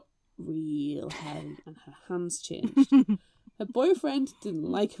 she got real hairy and her hands changed. Her boyfriend didn't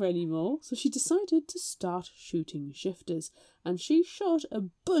like her anymore, so she decided to start shooting shifters, and she shot a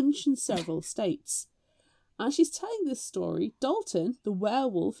bunch in several states. As she's telling this story, Dalton, the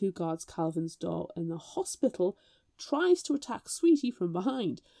werewolf who guards Calvin's door in the hospital, tries to attack Sweetie from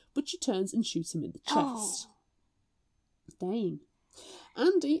behind, but she turns and shoots him in the chest. Dang.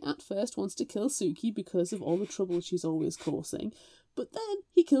 Andy at first wants to kill Sookie because of all the trouble she's always causing, but then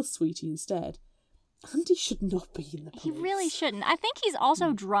he kills Sweetie instead. Andy should not be in the police. He really shouldn't. I think he's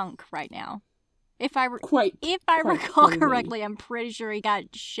also drunk right now. If I quite recall clearly. correctly, I'm pretty sure he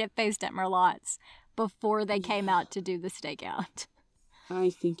got shit-faced at Merlotte's before they came out to do the stakeout.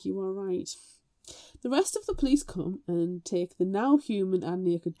 I think you are right. The rest of the police come and take the now human and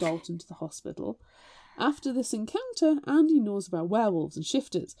naked Dalton to the hospital. After this encounter, Andy knows about werewolves and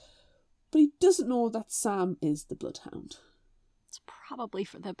shifters, but he doesn't know that Sam is the bloodhound. It's probably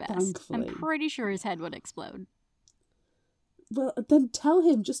for the best. Thankfully. I'm pretty sure his head would explode. Well, then tell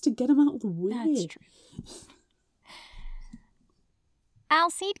him just to get him out of the way. That's true.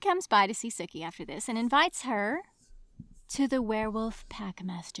 Alcide comes by to see Sookie after this and invites her to the Werewolf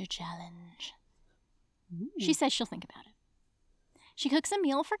Packmaster Challenge. She says she'll think about it. She cooks a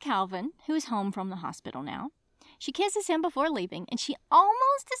meal for Calvin, who is home from the hospital now. She kisses him before leaving, and she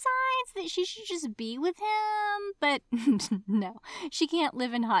almost decides that she should just be with him, but no, she can't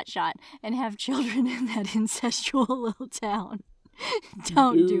live in Hotshot and have children in that incestual little town.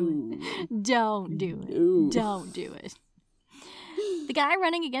 Don't do it. Don't do it. Don't do it. The guy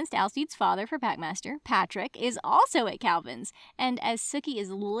running against Alcide's father for Packmaster, Patrick, is also at Calvin's, and as Sookie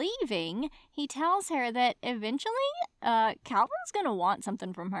is leaving, he tells her that eventually Calvin's gonna want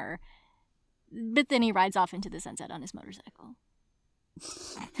something from her. But then he rides off into the sunset on his motorcycle.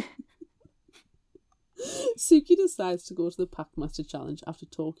 Sookie decides to go to the Packmaster Challenge after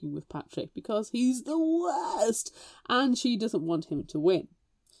talking with Patrick because he's the worst and she doesn't want him to win.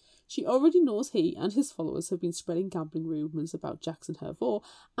 She already knows he and his followers have been spreading gambling rumours about Jackson Hervor,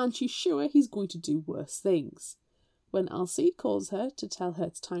 and she's sure he's going to do worse things. When Alcide calls her to tell her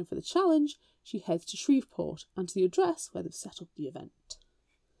it's time for the challenge, she heads to Shreveport and to the address where they've set up the event.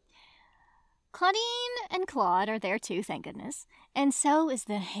 Claudine and Claude are there too, thank goodness, and so is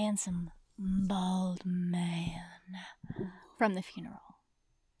the handsome, bald man from the funeral.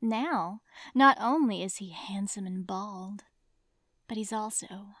 Now, not only is he handsome and bald, but he's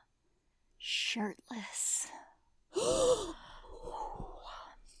also shirtless.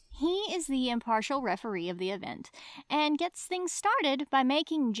 He is the impartial referee of the event and gets things started by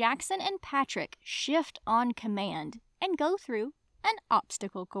making Jackson and Patrick shift on command and go through an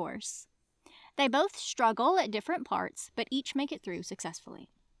obstacle course. They both struggle at different parts, but each make it through successfully.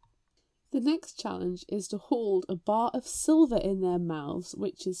 The next challenge is to hold a bar of silver in their mouths,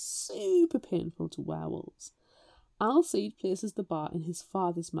 which is super painful to werewolves. Alcide places the bar in his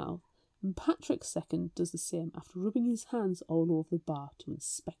father's mouth, and Patrick second does the same after rubbing his hands all over the bar to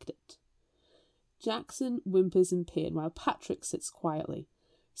inspect it. Jackson whimpers in pain while Patrick sits quietly.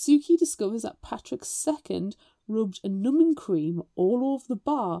 Sookie discovers that Patrick second rubbed a numbing cream all over the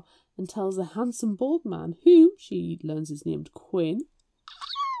bar and tells the handsome bald man, who she learns is named Quinn,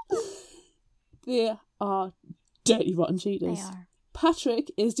 they are dirty rotten cheaters. They are.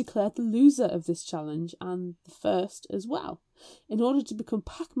 Patrick is declared the loser of this challenge and the first as well. In order to become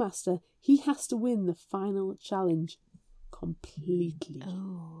Packmaster, he has to win the final challenge completely.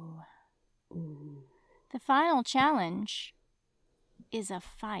 Ooh. The final challenge is a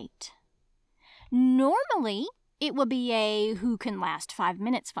fight. Normally, it would be a who can last 5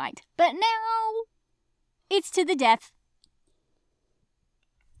 minutes fight, but now it's to the death.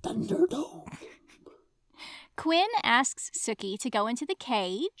 Thunderdome. Quinn asks Sookie to go into the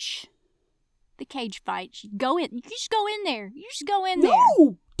cage. The cage fight. You just go in there. You just go in there.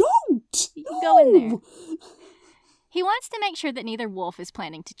 No, don't. You go in there. He wants to make sure that neither wolf is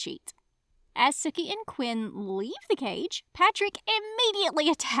planning to cheat. As Sookie and Quinn leave the cage, Patrick immediately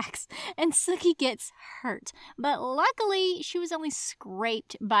attacks, and Sookie gets hurt. But luckily, she was only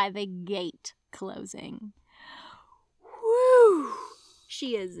scraped by the gate closing. Whew!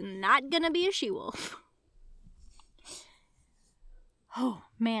 She is not gonna be a she-wolf. Oh,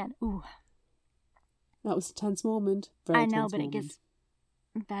 man. Ooh. That was a tense moment. I know, but it gets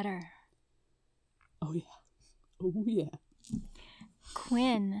better. Oh, yeah. Oh, yeah.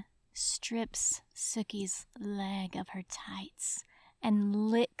 Quinn strips Sookie's leg of her tights and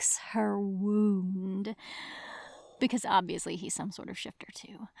licks her wound. Because obviously he's some sort of shifter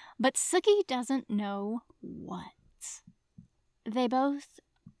too. But Sookie doesn't know what. They both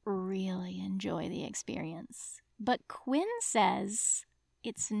really enjoy the experience. But Quinn says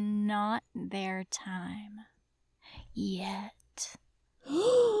it's not their time yet.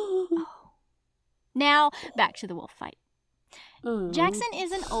 Oh. Now, back to the wolf fight. Jackson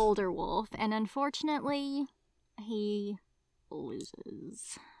is an older wolf, and unfortunately, he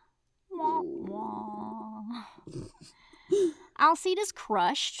loses. Wah, wah. Alcide is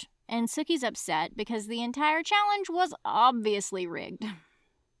crushed, and Sookie's upset because the entire challenge was obviously rigged.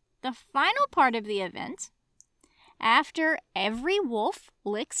 The final part of the event, after every wolf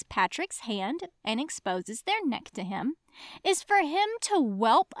licks Patrick's hand and exposes their neck to him, is for him to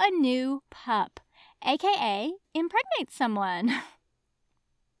whelp a new pup, aka impregnate someone.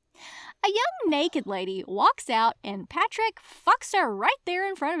 A young naked lady walks out and Patrick fucks her right there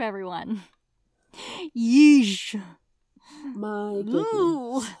in front of everyone. Yeesh. My goodness.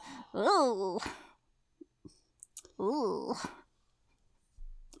 Ooh. Ooh.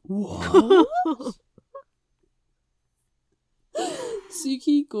 What?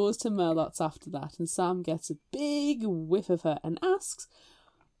 Sookie goes to Merlot's after that, and Sam gets a big whiff of her and asks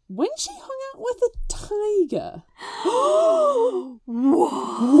when she hung out with a tiger. What?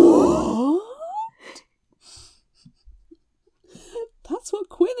 That's what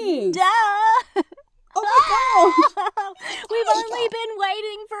Quinn is. Duh! Oh my god! We've only been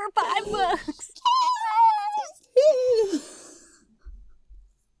waiting for 5 books.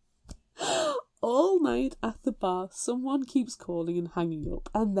 All night at the bar, someone keeps calling and hanging up,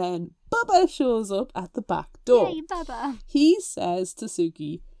 and then Bubba shows up at the back door. Yay, Bubba. He says to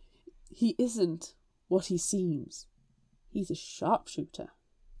Suki, he isn't what he seems. He's a sharpshooter.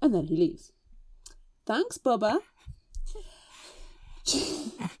 And then he leaves. Thanks, Bubba.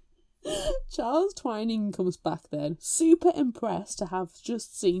 Charles Twining comes back then, super impressed to have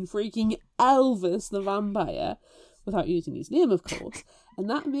just seen freaking Elvis the vampire, without using his name, of course, and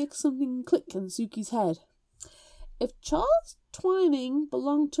that makes something click in Suki's head. If Charles Twining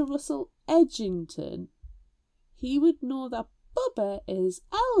belonged to Russell Edgington, he would know that Bubba is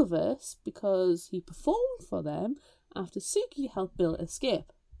Elvis because he performed for them after Suki helped Bill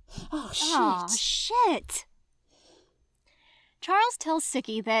escape. Oh, shit. Oh, shit. Charles tells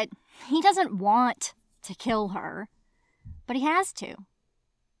Suki that he doesn't want to kill her, but he has to.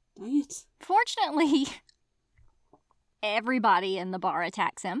 Dang it. Fortunately, everybody in the bar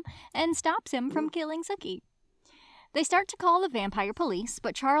attacks him and stops him from killing Suki. They start to call the vampire police,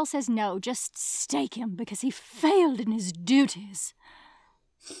 but Charles says no, just stake him because he failed in his duties.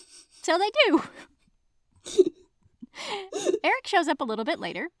 So they do. Eric shows up a little bit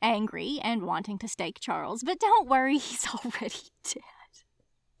later, angry and wanting to stake Charles, but don't worry, he's already dead.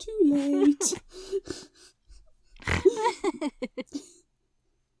 Too late.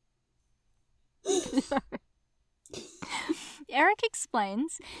 Eric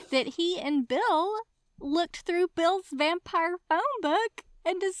explains that he and Bill looked through Bill's vampire phone book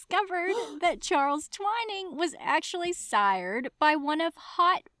and discovered that Charles Twining was actually sired by one of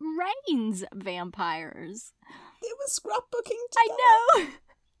Hot Rain's vampires. They were scrapbooking together. I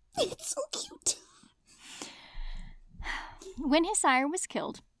know! It's so cute. When his sire was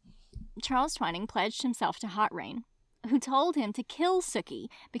killed, Charles Twining pledged himself to Hot Rain, who told him to kill Suki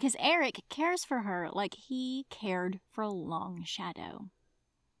because Eric cares for her like he cared for Long Shadow.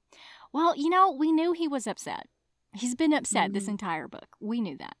 Well, you know, we knew he was upset. He's been upset this entire book. We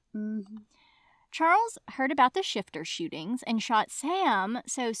knew that. Mm-hmm. Charles heard about the shifter shootings and shot Sam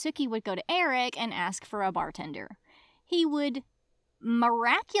so Suki would go to Eric and ask for a bartender. He would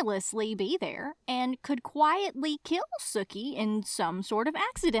miraculously be there and could quietly kill Suki in some sort of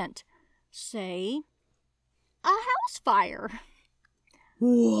accident. Say, a house fire.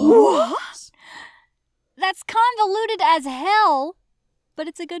 What? That's convoluted as hell, but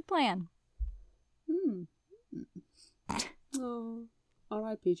it's a good plan. Oh,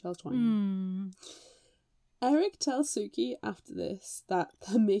 R.I.P. Charles Twining. Eric tells Suki after this that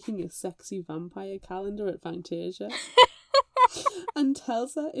they're making a sexy vampire calendar at Fantasia and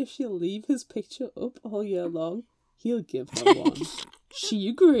tells her if she'll leave his picture up all year long, he'll give her one. She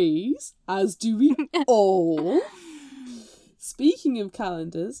agrees, as do we all. Speaking of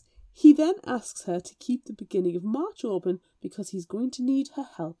calendars, he then asks her to keep the beginning of March open because he's going to need her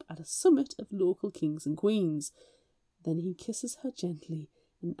help at a summit of local kings and queens. Then he kisses her gently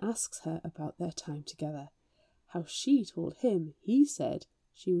and asks her about their time together. How she told him he said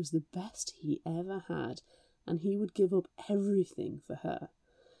she was the best he ever had and he would give up everything for her.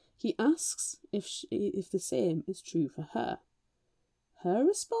 He asks if the same is true for her. Her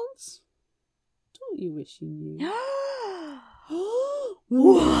response? Don't you wish you knew?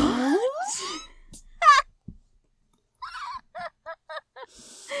 What?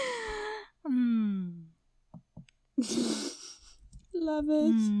 Love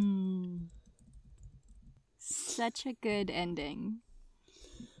it. Such a good ending.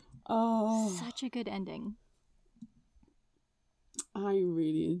 Oh, Such a good ending. I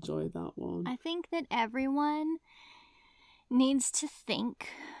really enjoyed that one. I think that everyone needs to think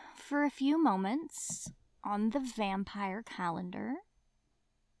for a few moments on the vampire calendar.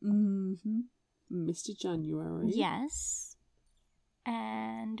 Mr. January. Yes.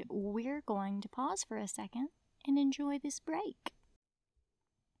 And we're going to pause for a second and enjoy this break.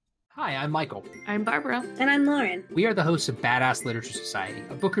 Hi, I'm Michael. I'm Barbara. And I'm Lauren. We are the hosts of Badass Literature Society,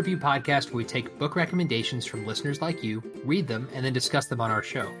 a book review podcast where we take book recommendations from listeners like you, read them, and then discuss them on our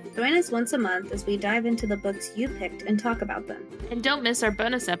show. Join us once a month as we dive into the books you picked and talk about them. And don't miss our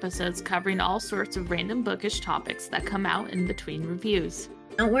bonus episodes covering all sorts of random bookish topics that come out in between reviews.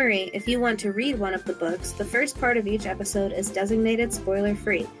 Don't worry, if you want to read one of the books, the first part of each episode is designated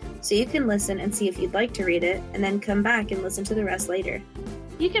spoiler-free, so you can listen and see if you'd like to read it, and then come back and listen to the rest later.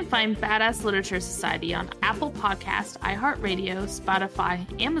 You can find Badass Literature Society on Apple Podcast, iHeartRadio,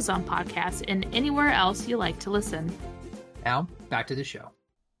 Spotify, Amazon Podcasts, and anywhere else you like to listen. Now, back to the show.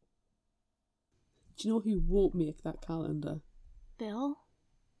 Do you know who won't make that calendar? Bill?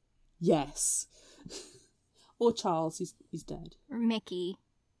 Yes. Or Charles, he's dead. Or Mickey.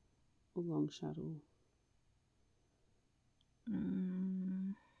 Or Long Shadow.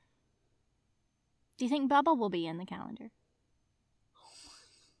 Do you think Bubba will be in the calendar?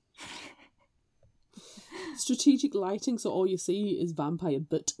 Strategic lighting, so all you see is vampire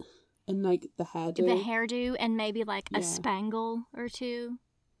butt. And, like, the hairdo. The hairdo and maybe, like, a spangle or two.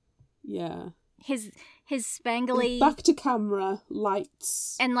 Yeah. His spangly... Back to camera,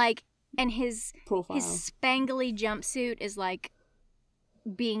 lights. And, like, and his... Profile. His spangly jumpsuit is, like,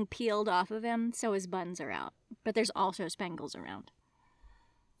 being peeled off of him, so his buttons are out. But there's also spangles around.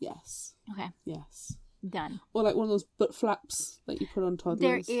 Yes. Okay. Yes. Done. Or like one of those butt flaps that you put on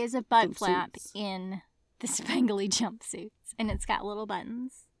toddlers. There is a butt jumpsuits. flap in the spangly jumpsuits, and it's got little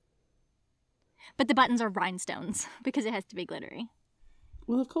buttons. But the buttons are rhinestones, because it has to be glittery.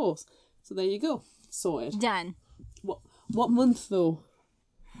 Well, of course. So there you go. Sorted. Done. What month, though?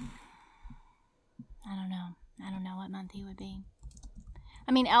 I don't know. I don't know what month he would be.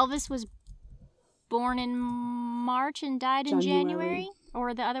 I mean, Elvis was born in March and died in January?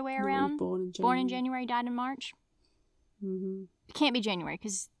 Or the other way around? No, born in January, died in March? Mm-hmm. It can't be January,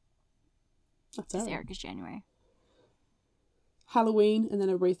 because That's Eric is January. Halloween, and then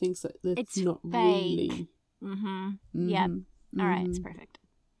everybody thinks that it's not fake. really. Mm-hmm. Yep. All right, it's perfect.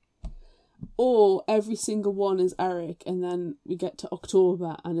 Or every single one is Eric, and then we get to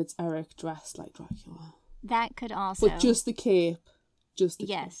October, and it's Eric dressed like Dracula. That could also... But just the cape. Just the cape.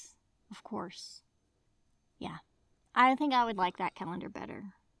 Yes, of course. Yeah. I think I would like that calendar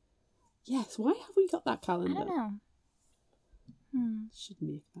better. Yes, why have we got that calendar? I don't know. Should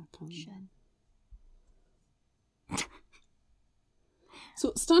make that calendar. Should.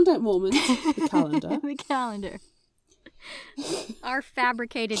 So, standout moments, the calendar. The calendar. Our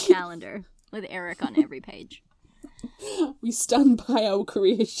fabricated calendar with Eric on every page. We stand by our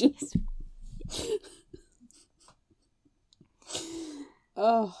creations.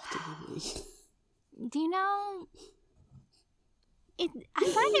 Oh, dear me. Do you know... I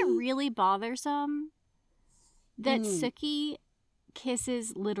find it really bothersome that Sookie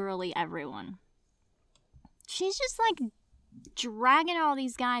kisses literally everyone. She's just like dragging all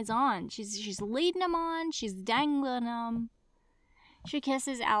these guys on. She's leading them on. She's dangling them. She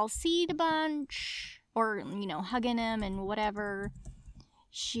kisses Alcide a bunch, or hugging him and whatever.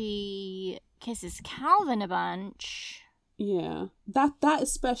 She kisses Calvin a bunch. Yeah, that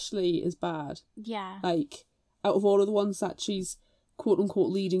especially is bad. Yeah. Like, out of all of the ones that she's quote unquote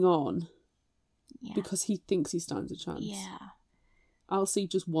leading on, because he thinks he stands a chance. Yeah.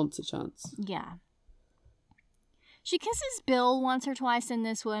 Alcide just wants a chance. Yeah. She kisses Bill once or twice in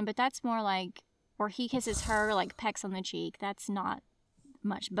this one, but that's more like, or he kisses her, like pecks on the cheek. That's not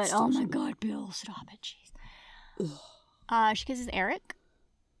much, but oh my God, Bill, stop it, jeez. She kisses Eric.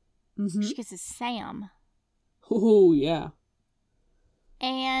 Mm-hmm. She kisses Sam. Oh, yeah.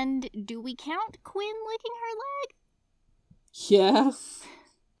 And do we count Quinn licking her leg? Yeah.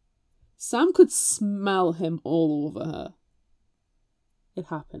 Sam could smell him all over her. It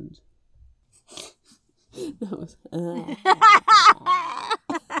happened. That was...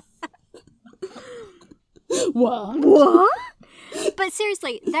 What? But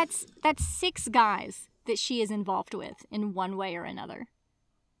seriously, that's 6 guys that she is involved with in one way or another.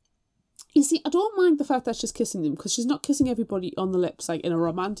 You see, I don't mind the fact that she's kissing them, because she's not kissing everybody on the lips, like, in a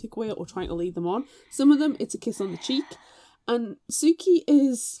romantic way or trying to lead them on. Some of them, it's a kiss on the cheek. And Sookie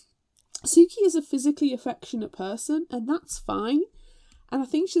is a physically affectionate person, and that's fine. And I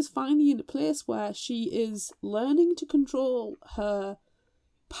think she's finally in a place where she is learning to control her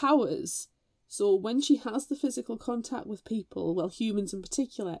powers. So when she has the physical contact with people, well, humans in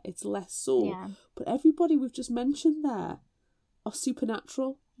particular, it's less so. Yeah. But everybody we've just mentioned there are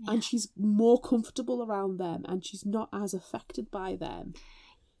supernatural, and she's more comfortable around them, and she's not as affected by them.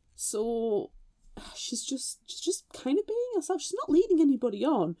 So she's just kind of being herself. She's not leading anybody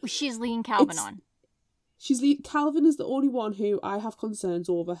on. She's leading Calvin on. Calvin is the only one who I have concerns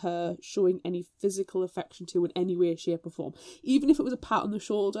over her showing any physical affection to in any way, shape, or form. Even if it was a pat on the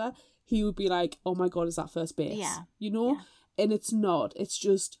shoulder, he would be like, "Oh my God, is that first base?" Yeah. Yeah. And it's not. It's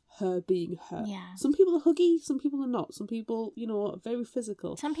just her being her. Yeah. Some people are huggy, some people are not. Some people, are very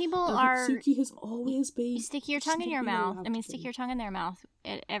physical. Some people And are... Sookie has always been... Stick your tongue in your mouth. Stick your tongue in their mouth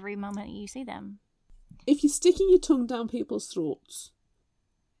at every moment you see them. If you're sticking your tongue down people's throats,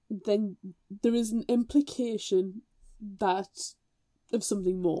 then there is an implication that of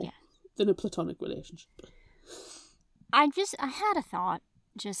something more than a platonic relationship. I had a thought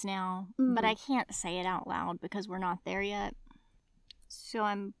just now, but I can't say it out loud because we're not there yet. So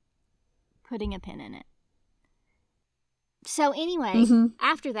I'm putting a pin in it. So anyway,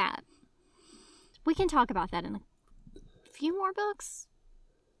 after that, We can talk about that in a few more books.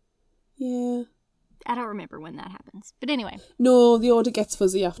 Yeah. I don't remember when that happens. But anyway. No, the order gets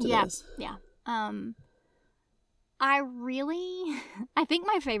fuzzy after this. Yeah. I think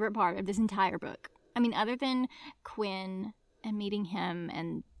my favorite part of this entire book, I mean, other than Quinn and meeting him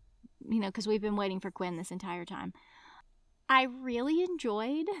and, you know, because we've been waiting for Quinn this entire time, I really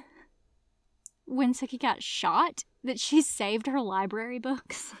enjoyed when Sookie got shot, that she saved her library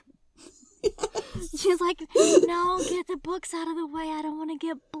books. She's like, no, get the books out of the way. I don't want to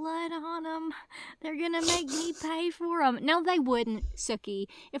get blood on them. They're going to make me pay for them. No, they wouldn't, Sookie.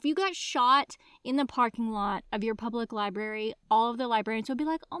 If you got shot in the parking lot of your public library, all of the librarians would be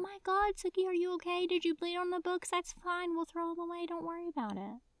like, oh my God, Sookie, are you okay? Did you bleed on the books? That's fine. We'll throw them away. Don't worry about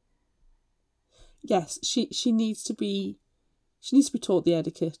it. Yes, she needs to be taught the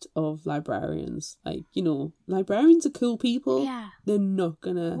etiquette of librarians. Like, you know, librarians are cool people. Yeah. They're not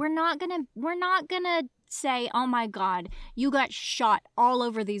gonna... We're not gonna say, oh my God, you got shot all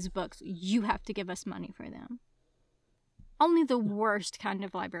over these books. You have to give us money for them. Only the worst kind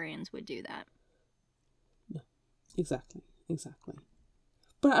of librarians would do that. No, exactly.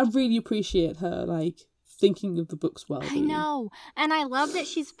 But I really appreciate her, like, thinking of the book's well-being. I know. And I love that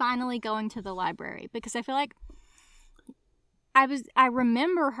she's finally going to the library, because I feel like I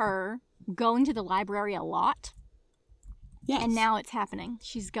remember her going to the library a lot. Yes. And now it's happening.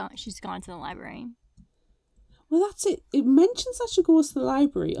 She's gone to the library. Well, that's it. It mentions that she goes to the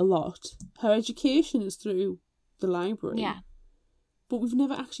library a lot. Her education is through the library. Yeah. But we've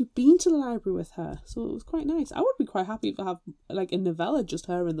never actually been to the library with her, so it was quite nice. I would be quite happy to have, like, a novella, just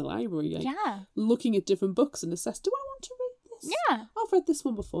her in the library, like, Yeah. looking at different books and assess, do I want to read this? Yeah. I've read this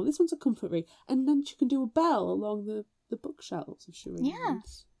one before. This one's a comfort read. And then she can do a bell along the bookshelves if she really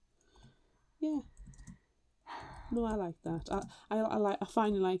wants. Yeah. No, I like that. I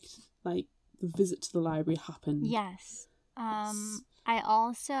finally like the visit to the library happened. Yes. I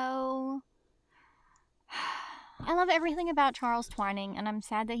also... I love everything about Charles Twining, and I'm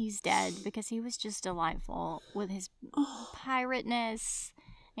sad that he's dead, because he was just delightful with his pirateness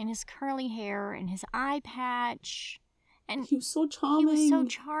and his curly hair and his eye patch. And he was so charming. He was so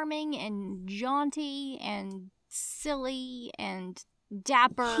charming and jaunty and silly and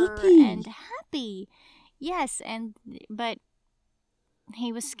dapper and happy. Yes, but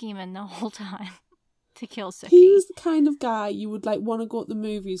he was scheming the whole time to kill Sookie. He was the kind of guy you would, like, want to go to the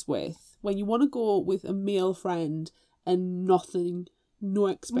movies with, when you want to go with a male friend and no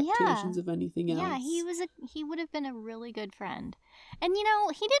expectations of anything else. Yeah, he would have been a really good friend. And, you know,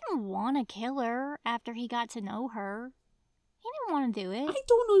 he didn't want to kill her after he got to know her. He didn't want to do it.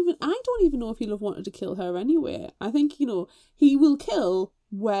 I don't even know if he'll have wanted to kill her anyway. I think, you know, he will kill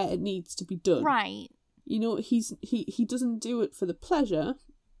where it needs to be done. Right. You know, he doesn't do it for the pleasure.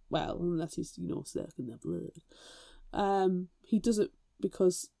 Well, unless he's, you know, sucking their blood. He does it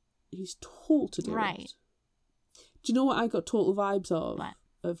because he's told to do it. Do you know what I got total vibes of? What?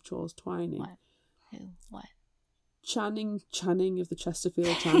 Of Charles Twining? What? Who? What? Channing of the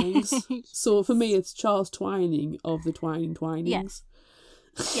Chesterfield Channings. So for me, it's Charles Twining of the Twinings.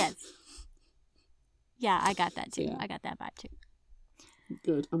 Yes. Yeah, I got that too. Yeah. I got that vibe too.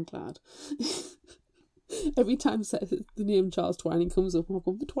 Good, I'm glad. Every time the name Charles Twining comes up, I'm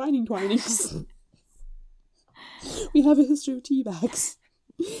like, the Twinings. We have a history of tea bags.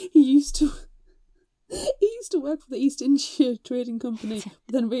 He used to work for the East India Trading Company,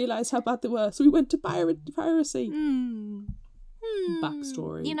 then realised how bad they were, so he went to piracy.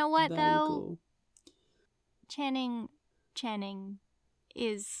 Backstory. You know what, there though? Channing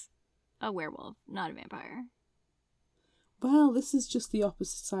is a werewolf, not a vampire. Well, this is just the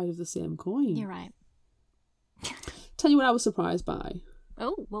opposite side of the same coin. You're right. Tell you what I was surprised by.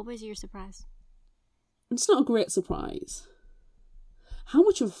 Oh, what was your surprise? It's not a great surprise. How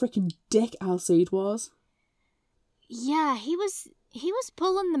much of a freaking dick Alcide was. Yeah, he was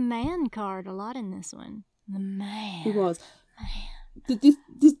pulling the man card a lot in this one. The man. He was. Man.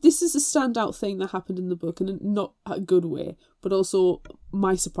 This is a standout thing that happened in the book, and not a good way, but also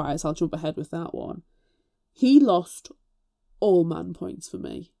my surprise. I'll jump ahead with that one. He lost all man points for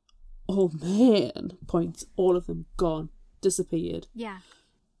me. All man points. All of them gone. Disappeared. Yeah.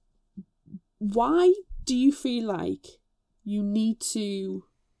 Why do you feel like you need to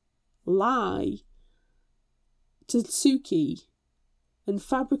lie to Sookie and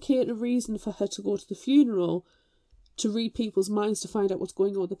fabricate a reason for her to go to the funeral to read people's minds to find out what's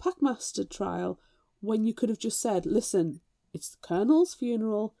going on with the Packmaster trial, when you could have just said, listen, it's the Colonel's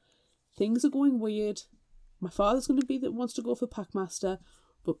funeral, things are going weird, my father's going to be that wants to go for Packmaster,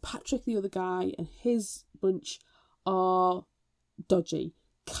 but Patrick, the other guy, and his bunch are dodgy.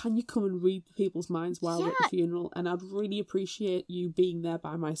 can you come and read people's minds while we're at the funeral? And I'd really appreciate you being there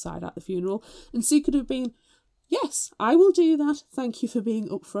by my side at the funeral. And Sue could have been, yes, I will do that. Thank you for being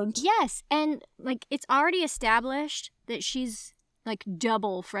upfront. Yes, and like it's already established that she's like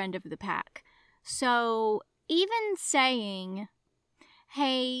double friend of the pack. So even saying,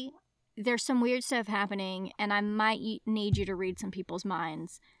 hey, there's some weird stuff happening and I might need you to read some people's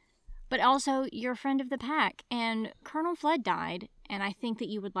minds. But also, you're a friend of the pack, and Colonel Flood died, and I think that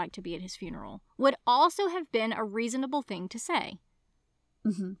you would like to be at his funeral. Would also have been a reasonable thing to say.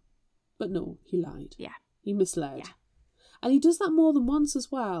 Mm-hmm. But no, he lied. Yeah. He misled. Yeah. And he does that more than once as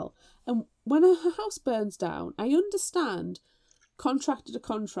well. And when a house burns down, I understand contractor to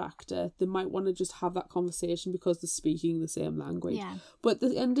contractor, they might want to just have that conversation because they're speaking the same language. Yeah. But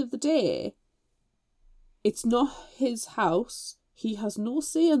at the end of the day, it's not his house. He has no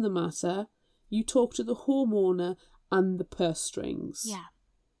say in the matter. You talk to the homeowner and the purse strings. Yeah.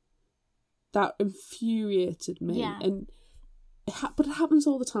 That infuriated me. Yeah. And but it happens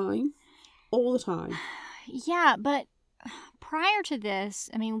all the time. All the time. Yeah, but prior to this,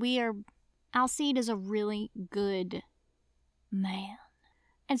 I mean, Alcide is a really good man.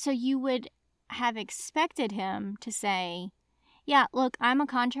 And so you would have expected him to say, yeah, look, I'm a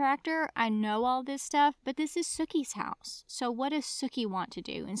contractor. I know all this stuff, but this is Sookie's house. So what does Sookie want to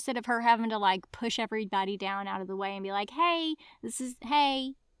do? Instead of her having to like push everybody down out of the way and be like, hey, this is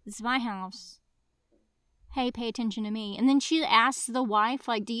my house. Hey, pay attention to me. And then she asks the wife,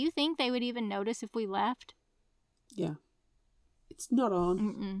 like, do you think they would even notice if we left? Yeah. It's not on.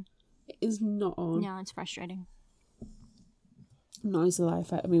 Mm-mm. It is not on. No, it's frustrating. Noise the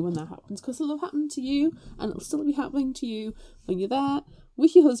life out of me when that happens, because it'll have happened to you and it'll still be happening to you when you're there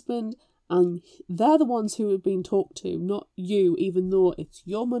with your husband and they're the ones who have been talked to, not you, even though it's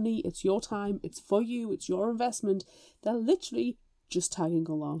your money, it's your time, it's for you, it's your investment. They're literally just tagging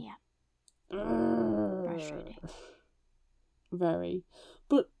along. Yeah. Frustrating. Very.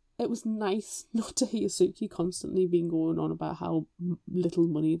 But it was nice not to hear Sookie constantly being going on about how little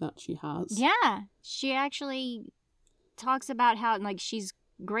money that she has. Yeah. She actually talks about how like she's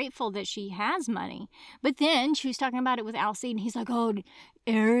grateful that she has money, but then she was talking about it with Alcide and he's like, oh,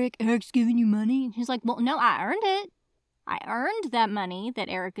 Eric's giving you money, and he's like, well, no, I earned that money that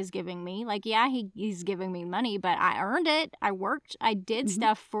Eric is giving me. Like, yeah, he's giving me money, but I earned it. I worked, I did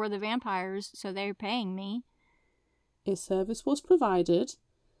stuff for the vampires, so they're paying me. A service was provided.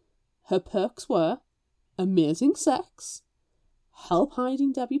 Her perks were amazing sex, help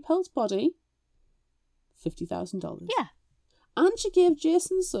hiding Debbie Pelt's body, $50,000. Yeah. And she gave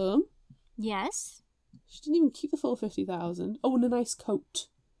Jason some. Yes. She didn't even keep the full $50,000. Oh, and a nice coat.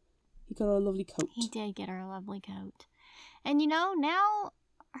 He got her a lovely coat. He did get her a lovely coat. And now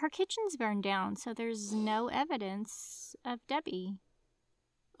her kitchen's burned down, so there's no evidence of Debbie.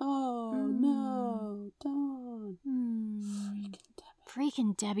 Oh, no. Dawn.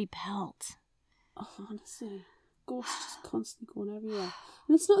 Freaking Debbie Pelt. Oh, honestly. Ghosts just constantly going everywhere.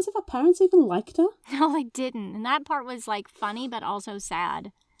 And it's not as if her parents even liked her. No, they didn't. And that part was like funny, but also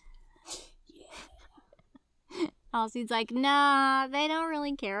sad. Yeah. Alcide's like, nah, they don't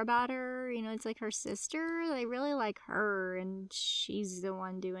really care about her. You know, it's like her sister. They really like her, and she's the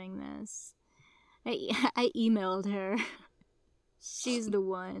one doing this. I emailed her. She's the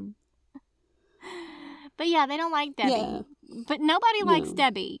one. But yeah, they don't like Debbie. Yeah. But nobody likes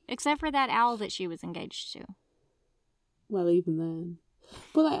Debbie, except for that owl that she was engaged to. Well, even then.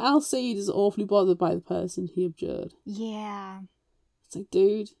 But like Alcide is awfully bothered by the person he abjured. Yeah. It's like,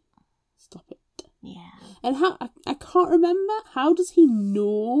 dude, stop it. Yeah. And how I can't remember, how does he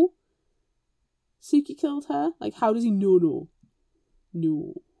know Sookie killed her? Like, how does he know?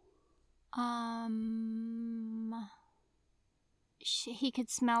 No. He could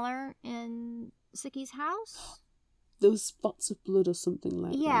smell her in Sookie's house? There was spots of blood or something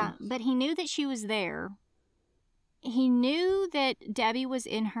like that. Yeah, but he knew that she was there. He knew that Debbie was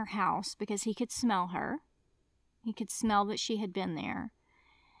in her house because he could smell her. He could smell that she had been there.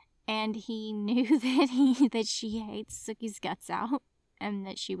 And he knew that she hates Sookie's guts out and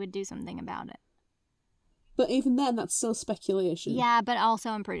that she would do something about it. But even then, that's still speculation. Yeah, but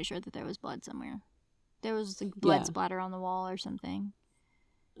also I'm pretty sure that there was blood somewhere. There was like blood splatter on the wall or something.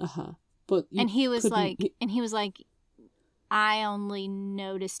 Uh-huh. But he was like, I only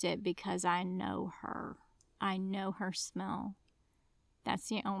noticed it because I know her. I know her smell. That's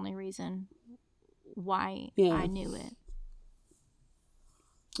the only reason why I knew it.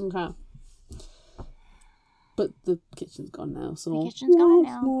 Okay. But the kitchen's gone now, so... The kitchen's gone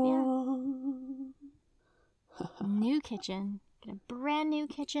now, yeah. New kitchen. Got a brand new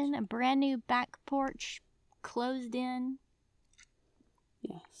kitchen, a brand new back porch, closed in.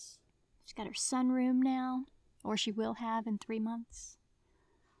 Yeah. She's got her sunroom now, or she will have in 3 months.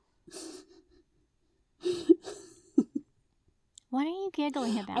 What are you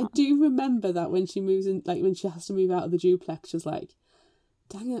giggling about? I do remember that when she moves in, like when she has to move out of the duplex, she's like,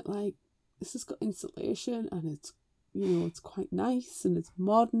 dang it, like, this has got insulation and it's, you know, it's quite nice and it's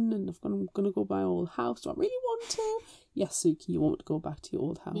modern and I'm going to go buy my old house. Do I really want to? Yes, Suki, you want to go back to your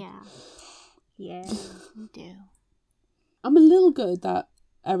old house. Yeah. Yeah, you do. I'm a little good that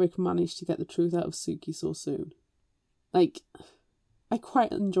Eric managed to get the truth out of Suki so soon. Like, I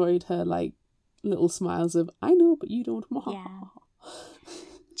quite enjoyed her, like, little smiles of, I know, but you don't. Yeah.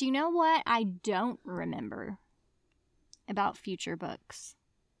 Do you know what I don't remember about future books?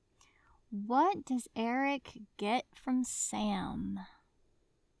 What does Eric get from Sam?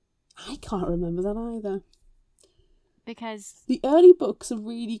 I can't remember that either. Because the early books are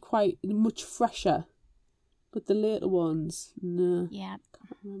really quite much fresher, but the later ones, no. Yeah.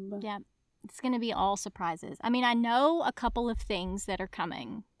 Can't remember. Yeah. It's going to be all surprises. I mean, I know a couple of things that are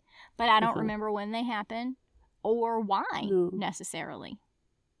coming, but I don't remember when they happen or why necessarily.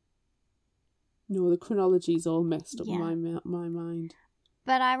 No, the chronology's all messed up Yeah. in my mind.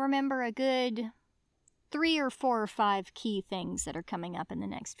 But I remember a good 3 or 4 or 5 key things that are coming up in the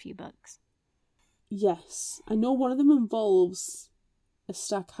next few books. Yes. I know one of them involves a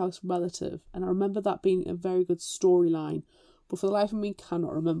Stackhouse relative, and I remember that being a very good storyline, but for the life of me,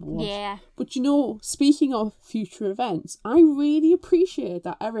 cannot remember what. Yeah. But you know, speaking of future events, I really appreciate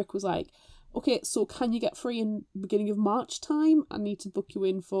that Eric was like, okay, so can you get free in beginning of March time? I need to book you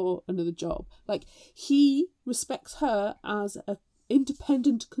in for another job. Like, he respects her as an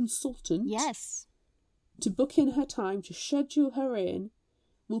independent consultant. Yes. To book in her time, to schedule her in,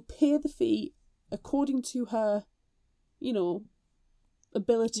 will pay the fee according to her, you know,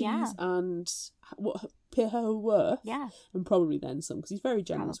 abilities and what pay her worth. Yeah. And probably then some, because he's very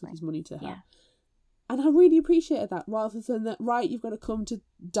generous with his money to her. Yeah. And I really appreciated that, rather than that, right, you've got to come to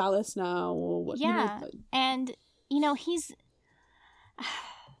Dallas now, or what. Yeah, you know, and, you know, he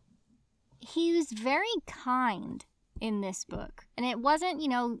was very kind in this book. And it wasn't, you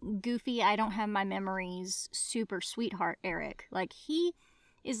know, goofy, I don't have my memories, super sweetheart Eric. Like, he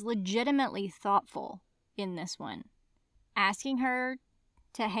is legitimately thoughtful in this one. Asking her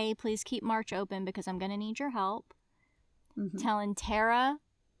to, hey, please keep March open because I'm going to need your help. Mm-hmm. Telling Tara,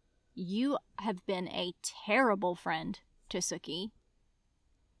 you have been a terrible friend to Suki.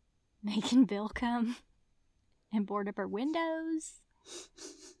 Making Bill come and board up her windows.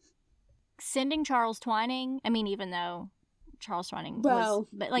 Sending Charles Twining. I mean, even though Charles Twining was...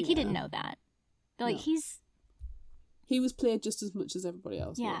 But, like, he didn't know that. But, like, he was played just as much as everybody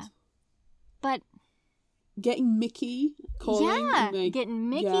else was. But... Getting Mickey calling. Yeah, like, getting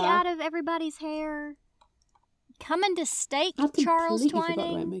Mickey out of everybody's hair. Coming to stake Charles Twining.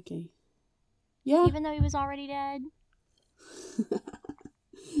 Forgot about Mickey. Yeah. Even though he was already dead.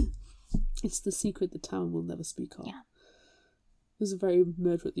 It's the secret the town will never speak of. Yeah. It was a very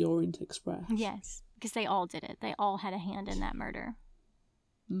Murder at the Orient Express. Yes, because they all did it. They all had a hand in that murder.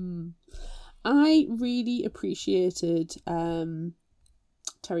 I really appreciated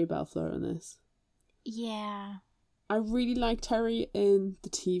Terry Belfleur in this. Yeah. I really liked Terry in the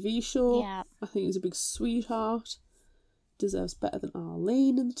TV show. Yeah. I think he was a big sweetheart. Deserves better than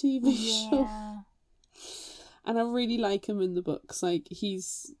Arlene in the TV show. And I really like him in the books. Like,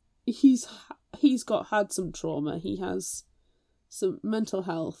 he's had some trauma. He has some mental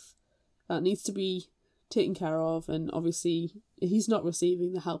health that needs to be taken care of, and obviously he's not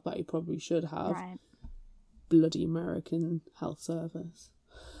receiving the help that he probably should have. Right. Bloody American health service.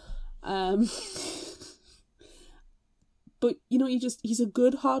 But, you know, he's a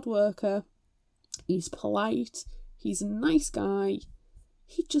good hard worker. He's polite. He's a nice guy.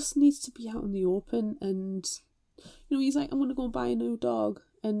 He just needs to be out in the open. And, you know, he's like, I'm going to go buy a new dog.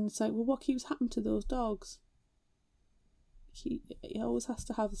 And it's like, well, what keeps happening to those dogs? He always has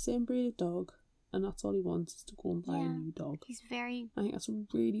to have the same breed of dog. And that's all he wants, is to go and buy a new dog. I think that's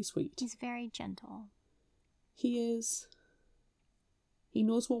really sweet. He's very gentle. He is. He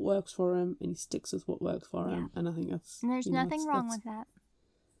knows what works for him, and he sticks with what works for him, and I think that's... And there's nothing wrong with that.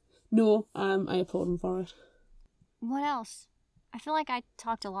 No, I applaud him for it. What else? I feel like I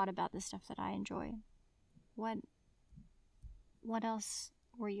talked a lot about the stuff that I enjoy. What else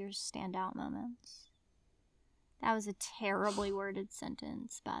were your standout moments? That was a terribly worded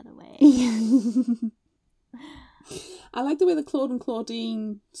sentence, by the way. I like the way that Claude and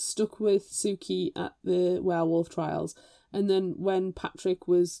Claudine stuck with Suki at the werewolf trials. And then when Patrick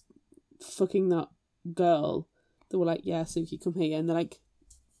was fucking that girl, they were like, yeah, Suki, come here. And they, like,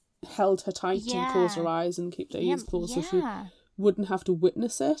 held her tight and closed her eyes and kept her ears closed so she wouldn't have to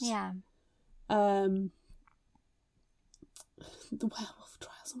witness it. Yeah. The Werewolf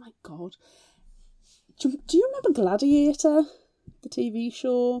Trials, oh my god. Do you remember Gladiator? The TV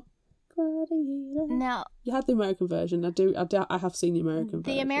show? Gladiator? No. You had the American version. I have seen the American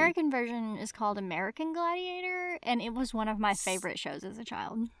version. The American version is called American Gladiator, and it was one of my favorite shows as a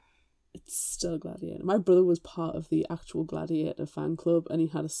child. It's still Gladiator. My brother was part of the actual Gladiator fan club, and he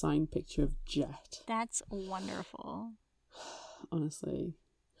had a signed picture of Jet. That's wonderful. Honestly.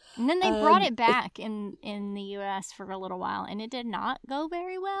 And then they brought it back in the US for a little while, and it did not go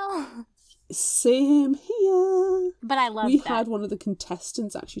very well. Same here. But I loved We that. had one of the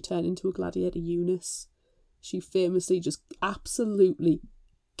contestants actually turn into a gladiator, Eunice. She famously just absolutely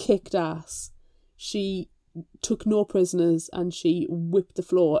kicked ass. She took no prisoners, and she whipped the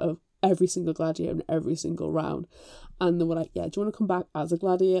floor of every single gladiator in every single round. And they were like, yeah, do you want to come back as a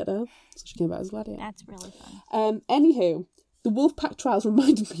gladiator? So she came back as a gladiator. That's really fun. Anywho, the Wolfpack Trials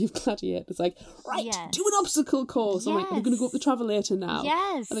reminded me of Gladiator. It's like, right, Yes. do an obstacle course. I'm like, we're going to go up the Travelator now.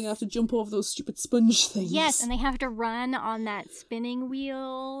 Yes. And they're going to have to jump over those stupid sponge things. Yes, and they have to run on that spinning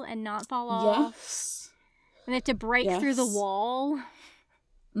wheel and not fall off. Yes. And they have to break through the Yes. wall.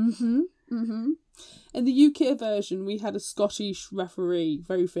 Mm-hmm. Mm-hmm. In the UK version, we had a Scottish referee,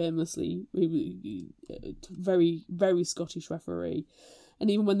 very famously, very, very Scottish referee. And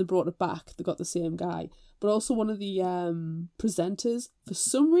even when they brought it back, they got the same guy. But also one of the presenters, for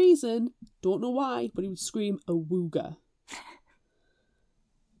some reason, don't know why, but he would scream "Awooga."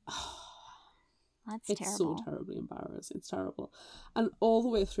 That's It's terrible. so terribly embarrassing. It's terrible. And all the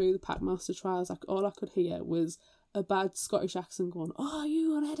way through the Packmaster Trials, all I could hear was a bad Scottish accent going, "Oh, are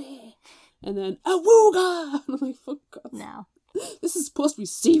you ready?" And then "Awooga!" And I'm like, "For God's No. this is supposed to be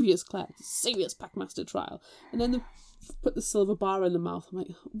serious, Claire. It's a serious Packmaster Trial." And then they put the silver bar in the mouth. I'm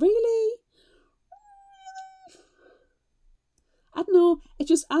like, really? I don't know. It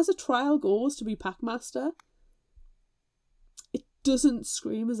just, as a trial goes to be Packmaster, it doesn't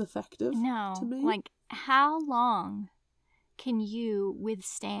scream as effective No. to me. Like, how long can you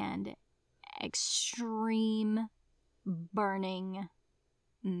withstand extreme burning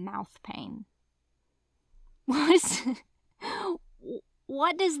mouth pain? What does that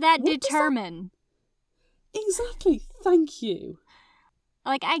What does that- determine? Exactly. Thank you.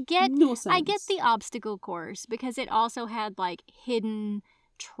 Like, I get No sense. I get the obstacle course because it also had like hidden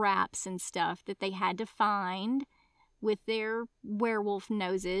traps and stuff that they had to find with their werewolf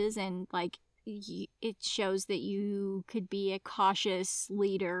noses, and like it shows that you could be a cautious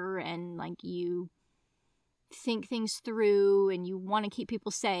leader and like you think things through and you want to keep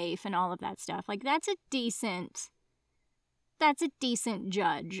people safe and all of that stuff. Like that's a decent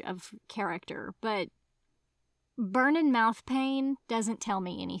judge of character, but burning mouth pain doesn't tell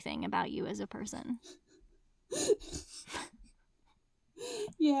me anything about you as a person.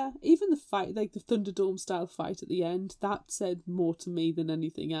 Yeah, even the fight, like the Thunderdome style fight at the end, that said more to me than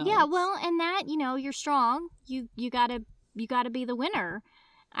anything else. Yeah, well, and that, you're strong. You gotta be the winner.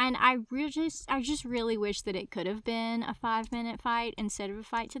 And I just really wish that it could have been a 5-minute fight instead of a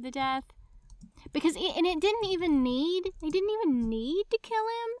fight to the death. Because they didn't even need to kill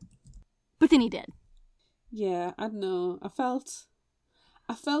him. But then he did. Yeah, I don't know. I felt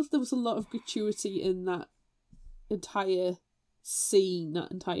there was a lot of gratuity in that entire scene,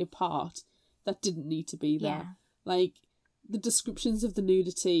 that entire part, that didn't need to be there. Yeah. Like, the descriptions of the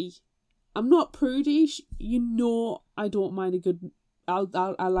nudity. I'm not prudish. I don't mind a good... I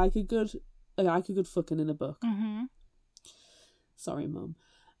like a good fucking in a book. Mm-hmm. Sorry, Mum.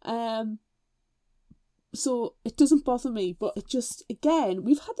 So it doesn't bother me, but it just, again,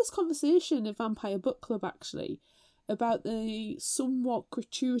 we've had this conversation in Vampire Book Club, actually, about the somewhat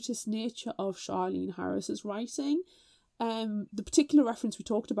gratuitous nature of Charlene Harris's writing. The particular reference we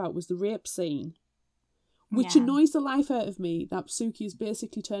talked about was the rape scene, which Yeah. annoys the life out of me, that Suki is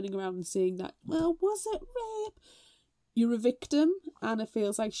basically turning around and saying that, well, was it rape? You're a victim, and it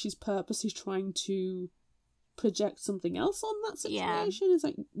feels like she's purposely trying to project something else on that situation. Yeah. It's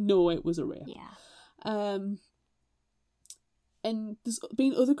like, no, it was a rape. Yeah. And there's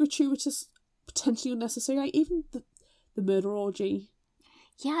been other gratuitous, potentially unnecessary, like even the murder orgy,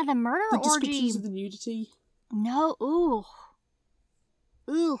 Yeah, the murder the orgy. descriptions of the nudity. No,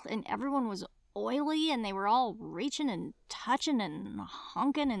 and everyone was oily, and they were all reaching and touching and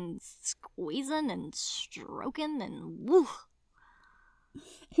honking and squeezing and stroking, and woo.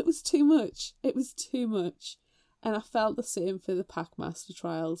 It was too much. And I felt the same for the Packmaster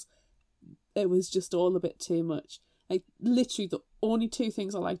Trials. It was just all a bit too much. Like, literally, the only 2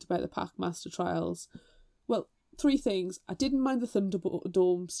 things I liked about the Packmaster Trials, well, 3 things. I didn't mind the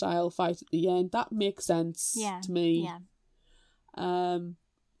Thunderdome style fight at the end. That makes sense to me. Yeah.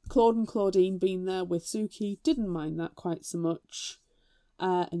 Claude and Claudine being there with Suki, didn't mind that quite so much.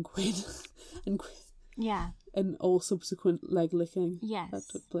 And Quinn, Yeah. and all subsequent leg licking Yes. that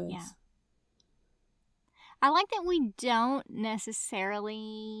took place. Yeah. I like that we don't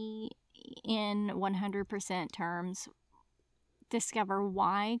necessarily, in 100% terms, discover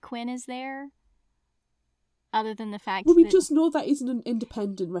why Quinn is there, other than the fact Well, we that... just know that he's an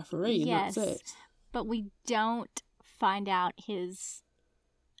independent referee, and Yes, that's it. but we don't find out his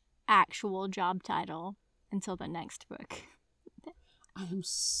actual job title until the next book. I am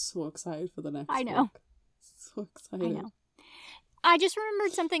so excited for the next I know. book. So excited. I know. I just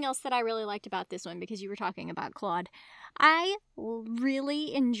remembered something else that I really liked about this one because you were talking about Claude. I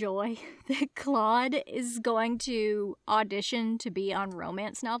really enjoy that Claude is going to audition to be on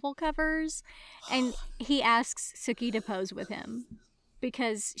romance novel covers, and he asks Suki to pose with him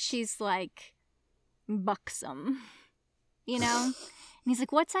because she's like buxom, you know? And he's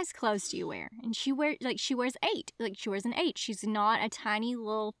like, "What size clothes do you wear?" And she wears 8. Like, she wears an 8. She's not a tiny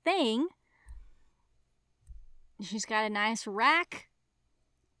little thing. She's got a nice rack.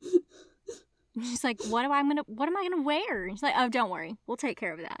 She's like, what am I gonna wear? And she's like, "Oh, don't worry, we'll take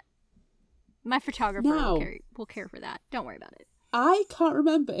care of that. My photographer will care for that. Don't worry about it." I can't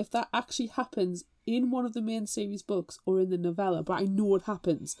remember if that actually happens in one of the main series books or in the novella, but I know it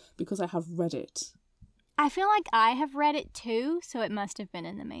happens because I have read it. I feel like I have read it too, so it must have been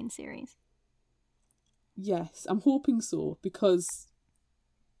in the main series. Yes, I'm hoping so, because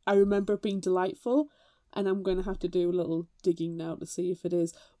I remember it being delightful, and I'm going to have to do a little digging now to see if it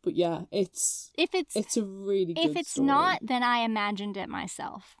is. But yeah, it's a really good If it's story. not, then I imagined it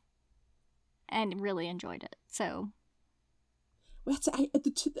myself and really enjoyed it. So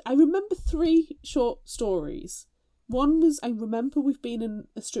I remember 3 short stories. One was, I remember we've been in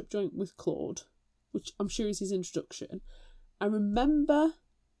a strip joint with Claude, which I'm sure is his introduction. I remember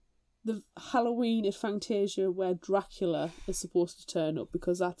the Halloween at Fantasia where Dracula is supposed to turn up,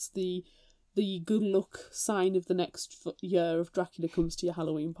 because that's the good luck sign of the next year if Dracula comes to your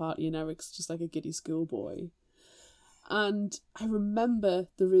Halloween party and Eric's just like a giddy schoolboy. And I remember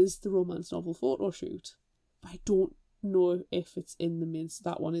there is the romance novel photo shoot, but I don't know if it's in the main...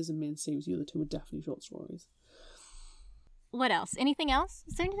 That one is in main series, the other 2 are definitely short stories. what else? Anything else?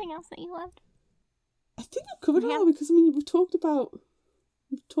 Is there anything else that you loved? I think I've covered it Yeah. all, because I mean we've talked about it.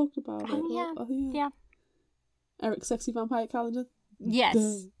 Yeah. Yeah. Eric's Sexy Vampire Calendar. Yes.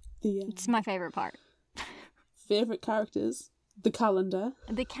 The It's my favorite part. favourite characters. The calendar.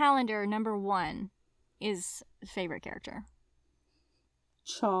 The calendar, number 1, is favorite character.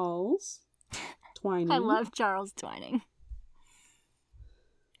 Charles Twining. I love Charles Twining.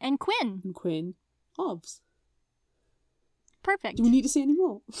 And Quinn. And Quinn. Hobbs. Perfect. Do we need to say any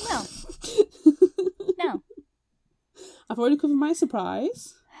more? No. No. I've already covered my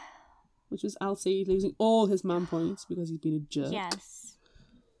surprise, which was Alcide losing all his man points because he's been a jerk. Yes.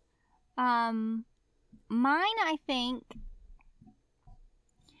 Mine, I think,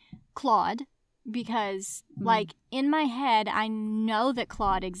 Claude, because, like, in my head, I know that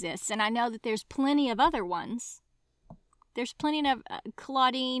Claude exists, and I know that there's plenty of other ones. There's plenty of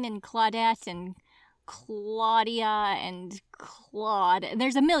Claudine and Claudette and Claudia and Claude.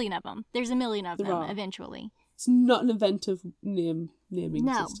 There's a million of them. There's a million of them eventually. It's not an inventive naming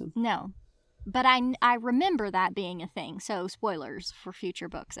system. No. But I remember that being a thing. So spoilers for future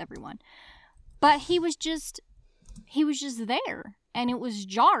books, everyone. But he was just there, and it was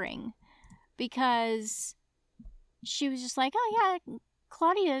jarring because she was just like, "Oh yeah,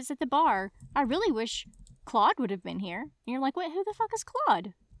 Claudia is at the bar. I really wish Claude would have been here." And you're like, "Wait, who the fuck is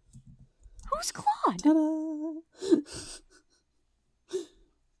Claude? Who's Claude?" Ta-da!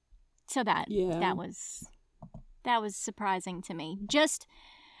 So that Yeah. that was surprising to me. Just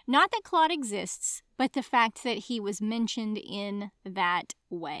not that Claude exists, but the fact that he was mentioned in that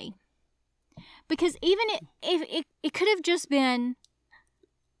way. Because even if it could have just been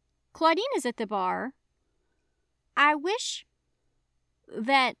Claudine is at the bar. I wish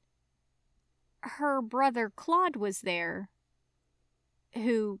that her brother Claude was there,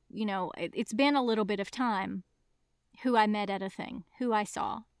 who, you know, it's been a little bit of time, who I met at a thing, who I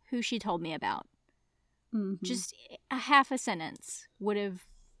saw, who she told me about. Mm-hmm. Just a half a sentence would have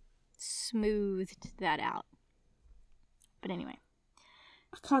smoothed that out. But anyway.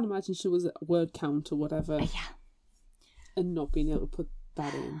 I can't imagine she was at word count or whatever Yeah. and not being able to put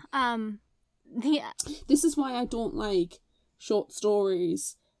that in. This is why I don't like short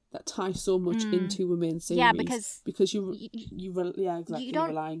stories that tie so much into a main series. Yeah, because you're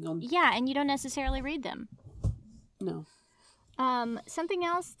relying on... Yeah, and you don't necessarily read them. No. Something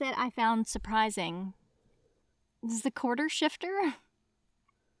else that I found surprising is the quarter shifter.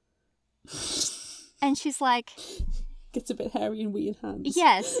 And she's like, Gets a bit hairy and wee in hands.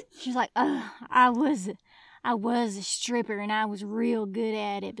 yes. She's like, I was a stripper and I was real good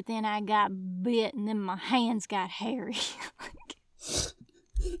at it, but then I got bit and then my hands got hairy.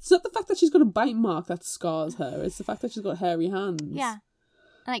 It's not the fact that she's got a bite mark that scars her. It's the fact that she's got hairy hands. Yeah.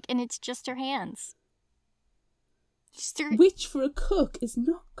 And it's just her hands. Just her... Which, for a cook, is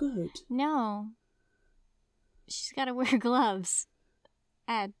not good. No. She's got to wear gloves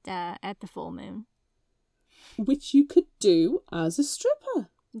at the full moon. Which you could do as a stripper.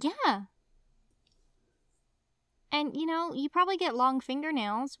 Yeah. And, you probably get long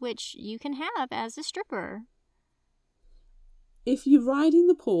fingernails, which you can have as a stripper. If you're riding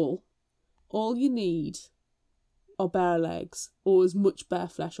the pole, all you need are bare legs, or as much bare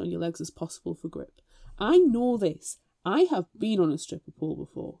flesh on your legs as possible for grip. I know this. I have been on a stripper pole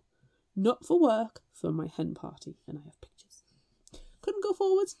before. Not for work, for my hen party, and I have pictures. Couldn't go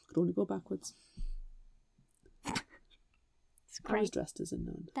forwards, could only go backwards. It's great. I was dressed as a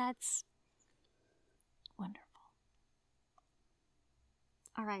nun. That's wonderful.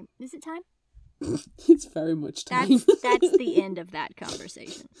 All right, is it time? It's very much time. That's the end of that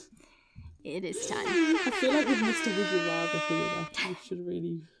conversation. It is time. I feel like we've missed a would you rather here that we should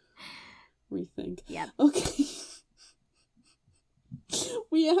really rethink. Yep. Okay.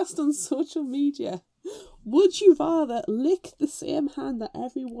 We asked on social media, would you rather lick the same hand that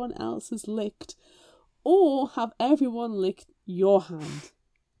everyone else has licked, or have everyone lick your hand?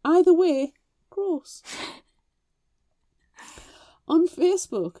 Either way, gross. On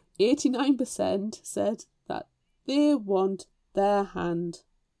Facebook, 89% said that they want their hand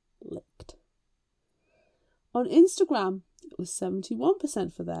licked. On Instagram, it was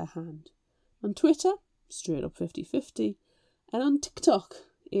 71% for their hand. On Twitter, straight up 50-50. And on TikTok,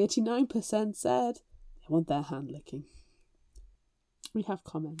 89% said they want their hand licking. We have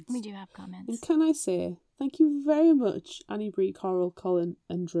comments. We do have comments. And can I say, thank you very much, Annie, Bree, Coral, Colin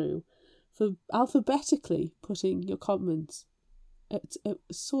and Drew, for alphabetically putting your comments. It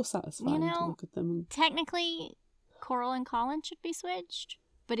was so satisfying to look at them. Technically, Coral and Colin should be switched,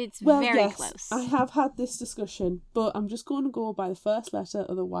 but it's well, very yes, close. I have had this discussion, but I'm just going to go by the first letter,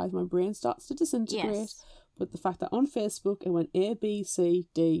 otherwise my brain starts to disintegrate. Yes. But the fact that on Facebook it went A, B, C,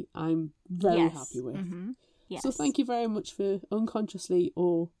 D, I'm very happy with. Mm-hmm. Yes. So thank you very much for unconsciously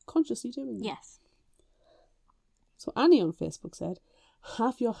or consciously doing that. Yes. So Annie on Facebook said,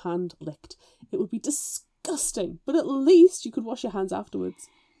 have your hand licked. It would be disgusting, but at least you could wash your hands afterwards.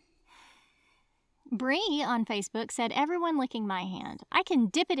 Bree on Facebook said, everyone licking my hand. I can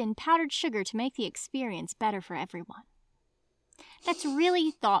dip it in powdered sugar to make the experience better for everyone. That's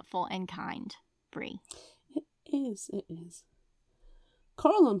really thoughtful and kind, Bree. It is.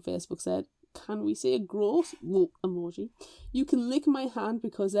 Coral on Facebook said, can we say a gross emoji? You can lick my hand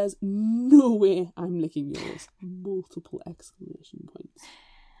because there's no way I'm licking yours. Multiple exclamation points.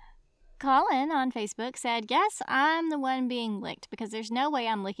 Colin on Facebook said, yes, I'm the one being licked because there's no way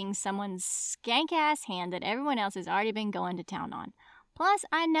I'm licking someone's skank-ass hand that everyone else has already been going to town on. Plus,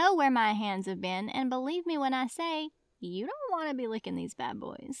 I know where my hands have been, and believe me when I say, you don't want to be licking these bad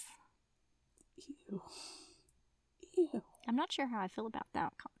boys. Ew. I'm not sure how I feel about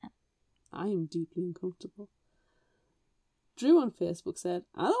that comment. I am deeply uncomfortable. Drew on Facebook said,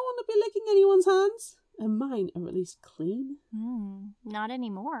 I don't want to be licking anyone's hands, and mine are at least clean. Not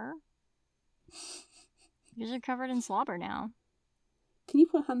anymore. Yours are covered in slobber now. Can you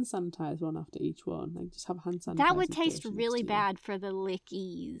put hand sanitizer on after each one? Like, just have hand sanitizer. That would taste really bad for the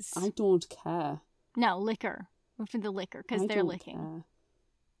lickies. I don't care. No, liquor. For the liquor, because they're licking. Care.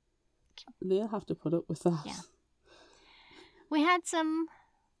 They'll have to put up with that. Yeah. We had some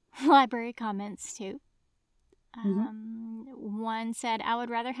library comments too. One said, I would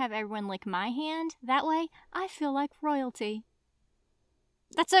rather have everyone lick my hand. That way, I feel like royalty.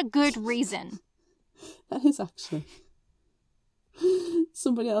 That's a good reason. That is actually.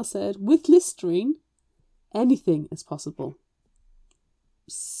 Somebody else said, with Listerine, anything is possible.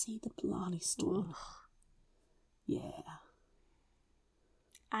 See the Blarney Stone. Yeah.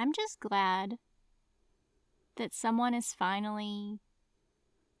 I'm just glad that someone is finally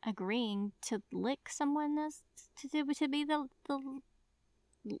agreeing to lick someone that's to be the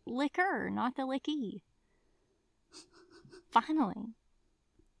licker, not the licky. Finally.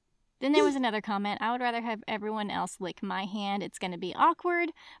 Then there was another comment. I would rather have everyone else lick my hand. It's going to be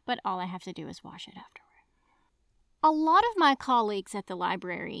awkward, but all I have to do is wash it afterward. A lot of my colleagues at the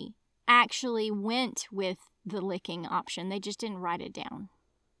library actually went with the licking option. They just didn't write it down.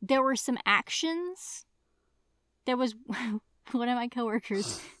 There were some actions. There was one of my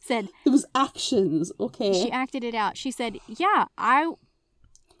coworkers said there was actions. Okay. She acted it out. She said, "Yeah, I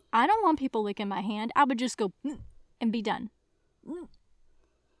I don't want people licking my hand. I would just go and be done.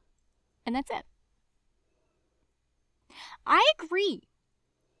 And that's it. I agree.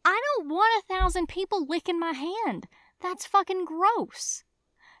 I don't want 1,000 people licking my hand. That's fucking gross.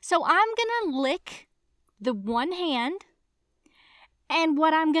 So I'm gonna lick the one hand, and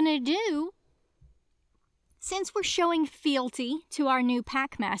what I'm gonna do, since we're showing fealty to our new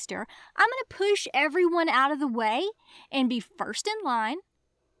Packmaster, I'm gonna push everyone out of the way and be first in line,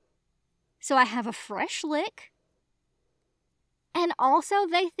 so I have a fresh lick, and also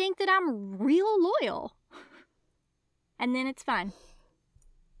they think that I'm real loyal, and then it's fine.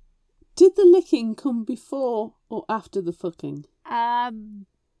 Did the licking come before or after the fucking?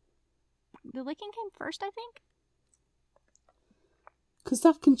 The licking came first, I think. Because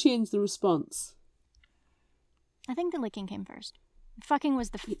that can change the response. I think the licking came first. Fucking was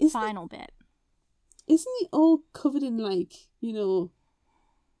the final bit. Isn't he all covered in, like, you know,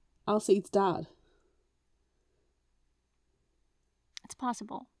 Alcide's dad? It's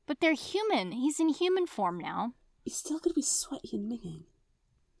possible. But they're human. He's in human form now. He's still going to be sweaty and minging.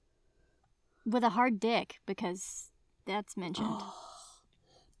 With a hard dick, because that's mentioned. Oh,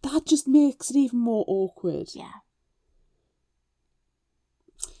 that just makes it even more awkward. Yeah.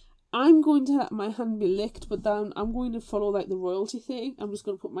 I'm going to let my hand be licked, but then I'm going to follow, like, the royalty thing. I'm just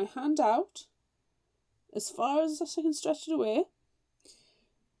going to put my hand out as far as I can stretch it away,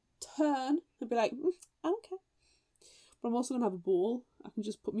 turn, and be like, I don't care. But I'm also going to have a bowl. I can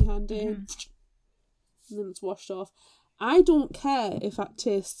just put my hand in, and then it's washed off. I don't care if that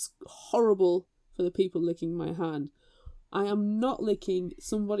tastes horrible for the people licking my hand. I am not licking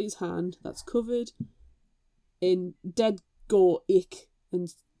somebody's hand that's covered in dead gore, ick,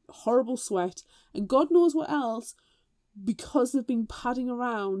 and horrible sweat, and God knows what else, because they've been padding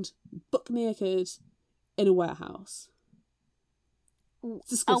around buck naked in a warehouse. It's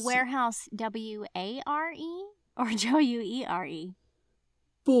disgusting. A warehouse, W-A-R-E or W-E-R-E?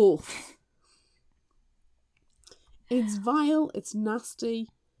 Both. It's vile, it's nasty,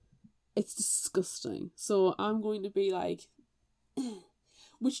 it's disgusting. So I'm going to be like,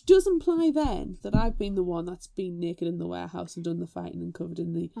 which does imply then that I've been the one that's been naked in the warehouse and done the fighting and covered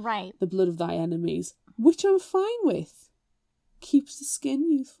in the blood of thy enemies, which I'm fine with. Keeps the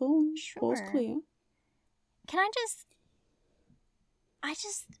skin youthful and pores clear. Can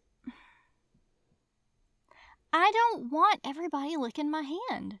I don't want everybody licking my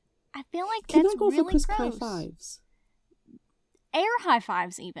hand. I feel like that's really gross. Can I go for crisp high fives? Air high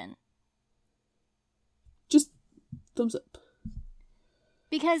fives, even. Just thumbs up.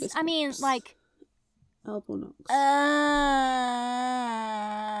 Because, Fist I mean, bumps. like... Elbow knocks.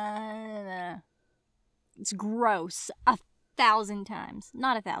 It's gross. 1,000 times.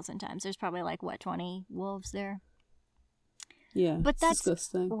 Not 1,000 times. There's probably, like, 20 wolves there? Yeah, but that's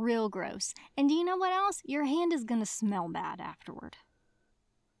disgusting. Real gross. And do you know what else? Your hand is going to smell bad afterward.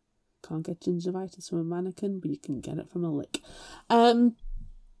 Can't get gingivitis from a mannequin, but you can get it from a lick. I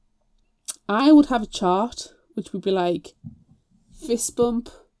would have a chart, which would be like fist bump,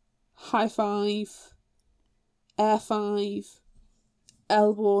 high five, air five,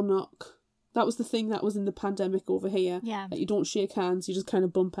 elbow knock. That was the thing that was in the pandemic over here. Yeah. That you don't shake hands, you just kind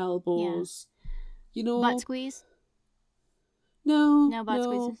of bump elbows. Yeah. You know. Butt squeeze? No. No butt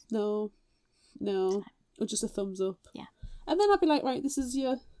squeezes? No. Or just a thumbs up. Yeah. And then I'd be like, right, this is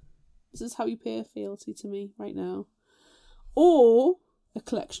how you pay fealty to me right now. Or a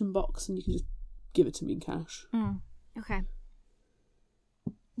collection box and you can just give it to me in cash. Okay.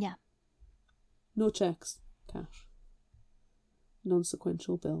 Yeah. No checks, cash.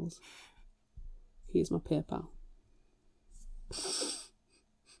 Non-sequential bills. Here's my PayPal.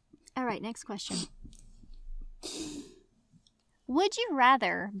 All right, next question. Would you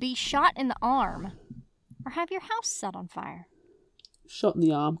rather be shot in the arm or have your house set on fire? Shot in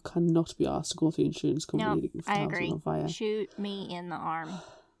the arm, cannot be asked to go to the insurance company. No, to I house agree. on fire. Shoot me in the arm.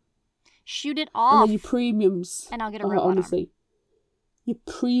 Shoot it off. And then your premiums. And I'll get a robot honestly, your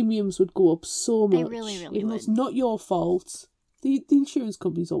premiums would go up so much. They really, really even would. though it's not your fault. The insurance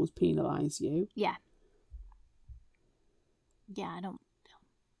companies always penalise you. Yeah. Yeah, I don't...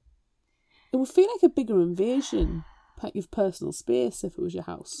 It would feel like a bigger invasion of personal space if it was your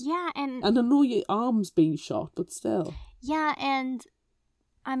house. Yeah, and... And I know your arm's being shot, but still. Yeah, and...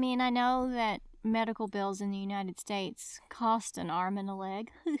 I mean, I know that medical bills in the United States cost an arm and a leg.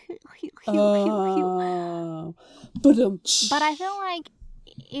 Oh. But I feel like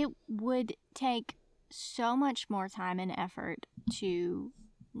it would take so much more time and effort to,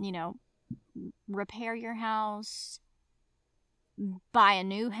 repair your house, buy a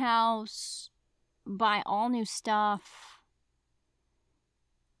new house, buy all new stuff.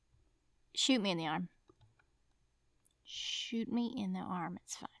 Shoot me in the arm. Shoot me in the arm.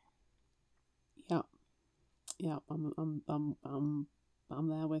 It's fine. Yeah. Yeah, I'm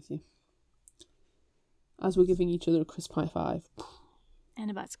there with you. As we're giving each other a crisp high five.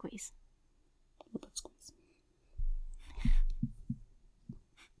 And a butt squeeze. A butt squeeze.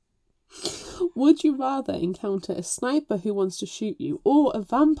 Would you rather encounter a sniper who wants to shoot you, or a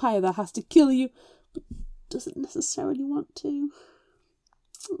vampire that has to kill you but doesn't necessarily want to?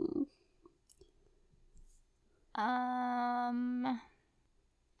 I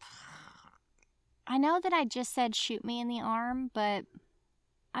know that I just said shoot me in the arm, but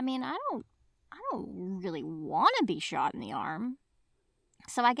I mean, I don't really want to be shot in the arm.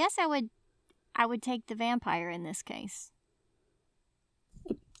 So I guess I would take the vampire in this case.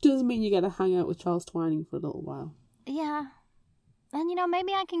 It doesn't mean you get to hang out with Charles Twining for a little while. Yeah. And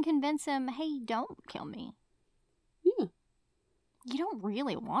maybe I can convince him, hey, don't kill me. Yeah. You don't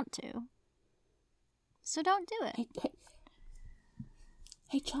really want to. So don't do it.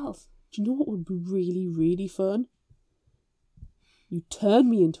 Hey, Charles, do you know what would be really, really fun? You turn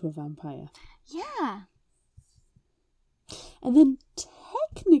me into a vampire. Yeah. And then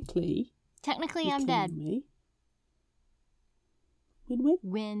technically I'm kill dead. Me.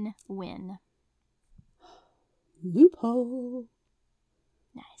 Win-win. Win-win. Loophole.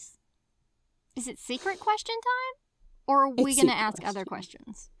 Nice. Is it secret question time? Or are we going to ask other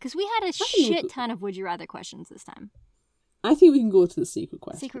questions? Because we had a shit ton of would you rather questions this time. I think we can go to the secret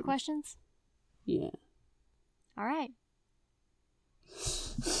question. Secret questions? Yeah. All right.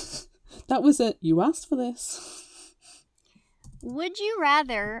 That was it. You asked for this. Would you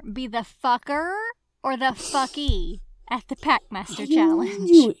rather be the fucker or the fucky at the Packmaster Challenge? I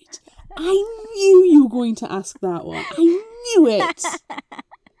knew it. I knew you were going to ask that one. I knew it.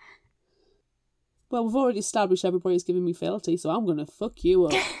 Well, we've already established everybody's giving me fealty, so I'm going to fuck you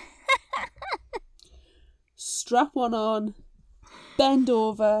up. Strap one on, bend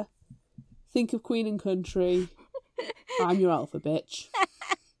over, think of Queen and Country. I'm your alpha, bitch.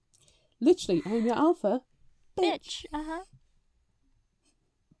 Literally, I'm your alpha, bitch. Uh-huh.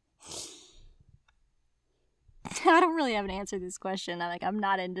 I don't really have an answer to this question. I'm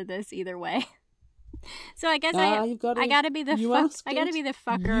not into this either way. So I guess I gotta be the I gotta be the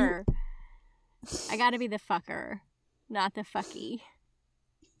fucker. I gotta be the fucker, not the fucky.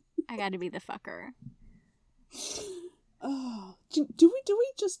 I gotta be the fucker. Oh, do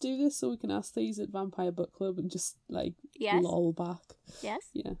we just do this so we can ask these at Vampire Book Club and just yes. lol back?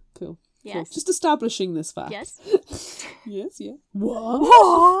 Yes. Yeah, cool. Yes. Cool. Just establishing this fact. Yes. Yes, yeah.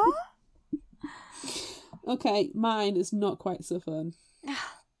 What? Okay, mine is not quite so fun.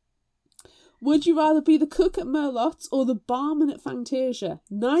 Would you rather be the cook at Merlot's or the barman at Fantasia?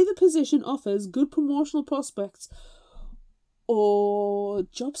 Neither position offers good promotional prospects or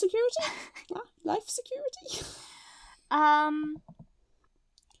job security? Life security? I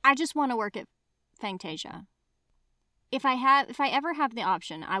just want to work at Fantasia. If I ever have the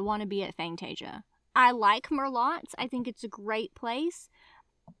option, I want to be at Fantasia. I like Merlot's. I think it's a great place.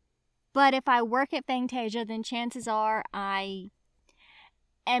 But if I work at Fantasia, then chances are I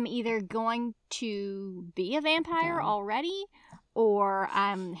am either going to be a vampire already, or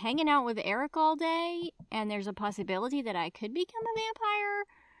I'm hanging out with Eric all day, and there's a possibility that I could become a vampire.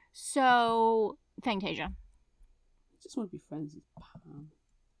 So, Fantasia. I just want to be friends with Pam.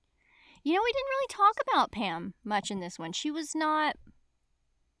 We didn't really talk about Pam much in this one. She was not...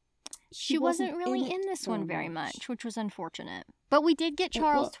 She wasn't really in this one very much, which was unfortunate. But we did get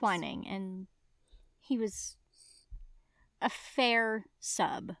Charles Twining, and he was a fair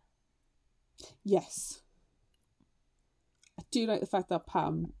sub. Yes. I do like the fact that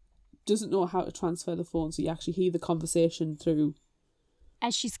Pam doesn't know how to transfer the phone, so you actually hear the conversation through...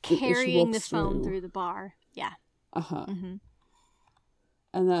 As she's carrying the phone through the bar. Yeah. Uh-huh. Mm-hmm.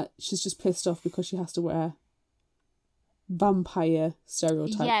 And that she's just pissed off because she has to wear vampire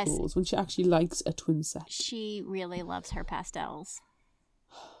stereotype clothes when she actually likes a twin set. She really loves her pastels.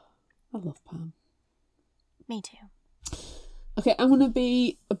 I love Pam. Me too. Okay, I'm going to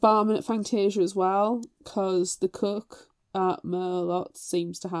be a barman at Fantasia as well, because the cook at Merlot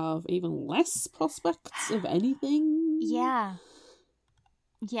seems to have even less prospects of anything. Yeah.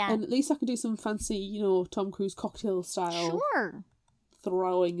 Yeah. And at least I can do some fancy, Tom Cruise cocktail style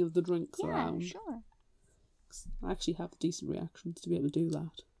throwing of the drinks around. Yeah, sure. I actually have decent reactions to be able to do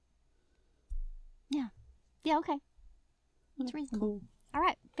that. Yeah. Yeah, okay. That's reasonable. Cool. All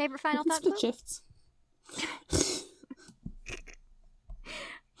right. Favorite final thought? Split shifts.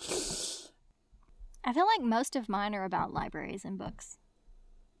 I feel like most of mine are about libraries and books.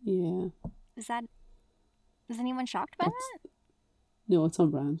 Yeah. Is anyone shocked by that? No, it's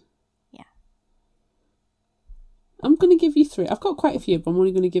on brand. Yeah. I'm going to give you 3. I've got quite a few, but I'm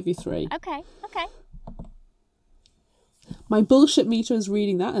only going to give you 3. Okay. My bullshit meter is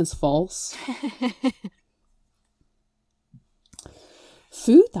reading that as false.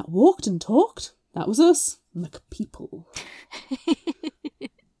 Food that walked and talked. That was us. McPeople.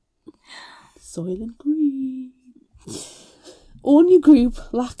 Soil and green. Only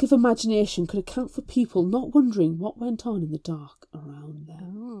group lack of imagination could account for people not wondering what went on in the dark around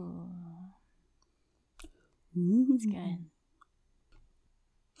them. That's good.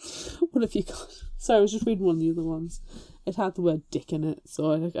 What have you got? Sorry, I was just reading one of the other ones. It had the word dick in it,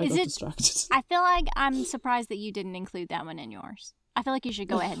 so I got distracted. I feel like I'm surprised that you didn't include that one in yours. I feel like you should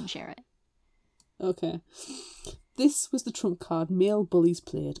go ahead and share it. Okay. This was the trump card male bullies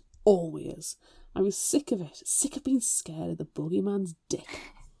played, always. I was sick of it. Sick of being scared of the boogeyman's dick.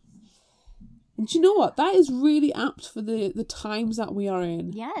 And do you know what? That is really apt for the times that we are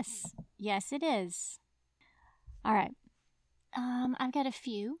in. Yes. Yes, it is. All right. I've got a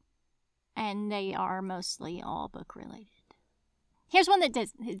few, and they are mostly all book related. Here's one that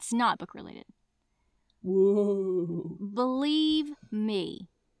it's not book related. Whoa. Believe me,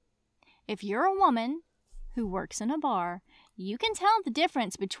 if you're a woman who works in a bar, you can tell the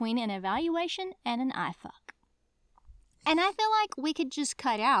difference between an evaluation and an eye fuck. And I feel like we could just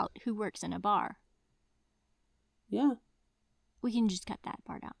cut out who works in a bar. Yeah. We can just cut that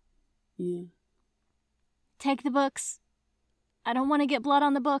part out. Yeah. Take the books. I don't want to get blood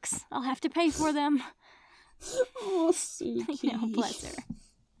on the books. I'll have to pay for them. Oh, Suki. Yeah, bless her.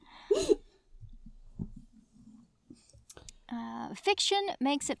 Fiction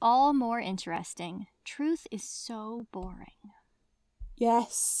makes it all more interesting. Truth is so boring.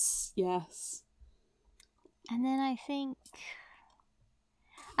 Yes. Yes. And then I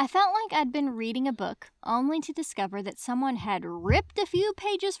felt like I'd been reading a book only to discover that someone had ripped a few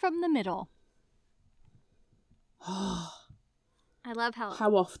pages from the middle. I love how...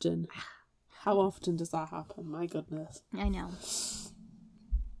 How often? How often does that happen? My goodness. I know.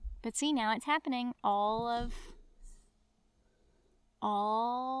 But see, now it's happening. All of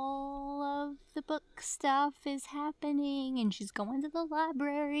the book stuff is happening, and she's going to the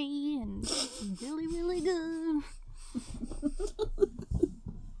library, and it's really, really good.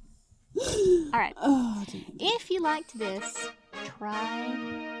 All right. Oh, dear. If you liked this,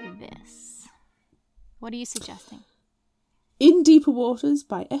 try this. What are you suggesting? In Deeper Waters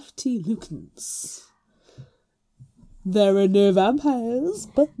by F.T. Lukens. There are no vampires,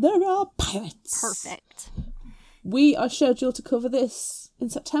 but there are pirates. Perfect. We are scheduled to cover this in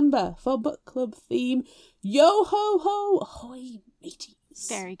September for book club theme. Yo ho ho, ahoy mateys.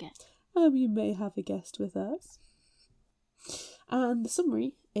 Very good. You may have a guest with us. And the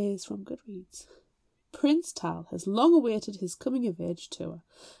summary is from Goodreads. Prince Tal has long awaited his coming-of-age tour.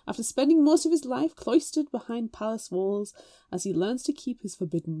 After spending most of his life cloistered behind palace walls, as he learns to keep his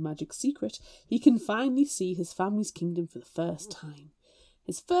forbidden magic secret, he can finally see his family's kingdom for the first time.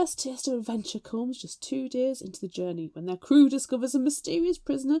 His first taste of adventure comes just 2 days into the journey, when their crew discovers a mysterious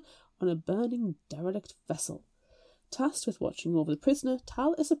prisoner on a burning derelict vessel. Tasked with watching over the prisoner,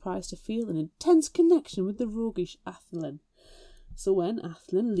 Tal is surprised to feel an intense connection with the roguish Athlin. So when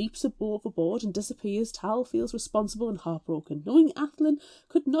Athlin leaps overboard and disappears, Tal feels responsible and heartbroken, knowing Athlin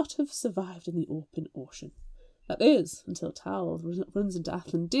could not have survived in the open ocean. That is, until Tal runs into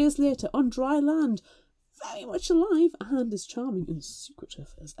Athlin days later on dry land, very much alive and as charming and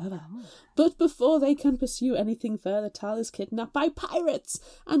secretive as ever. But before they can pursue anything further, Tal is kidnapped by pirates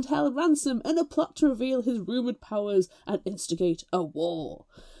and held ransom in a plot to reveal his rumoured powers and instigate a war.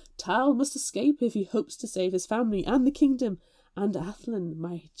 Tal must escape if he hopes to save his family and the kingdom, and Athlin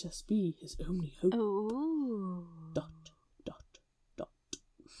might just be his only hope. Ooh. ...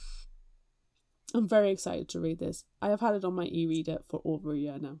 I'm very excited to read this. I have had it on my e-reader for over a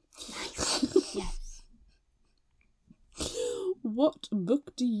year now. Yes. What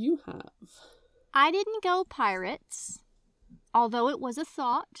book do you have? I didn't go pirates, although it was a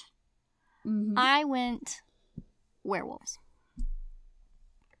thought. Mm-hmm. I went werewolves.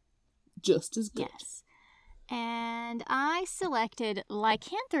 Just as good. Yes. And I selected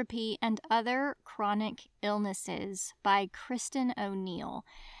Lycanthropy and Other Chronic Illnesses by Kristen O'Neill.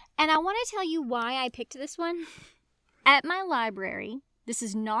 And I want to tell you why I picked this one. At my library, this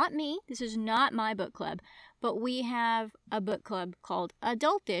is not me, this is not my book club, but we have a book club called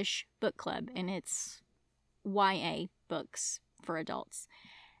Adultish Book Club, and it's YA books for adults.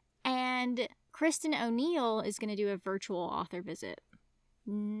 And Kristen O'Neill is going to do a virtual author visit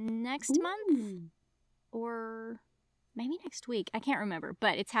next month. Or maybe next week. I can't remember,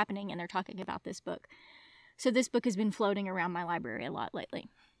 but it's happening and they're talking about this book. So this book has been floating around my library a lot lately.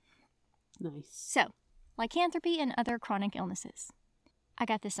 Nice. So, lycanthropy, and other chronic illnesses. I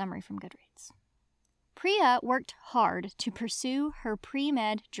got this summary from Goodreads. Priya worked hard to pursue her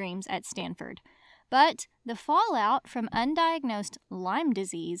pre-med dreams at Stanford, but the fallout from undiagnosed Lyme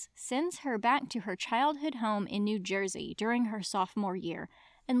disease sends her back to her childhood home in New Jersey during her sophomore year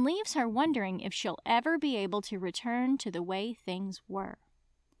and leaves her wondering if she'll ever be able to return to the way things were.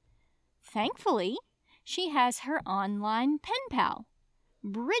 Thankfully, she has her online pen pal,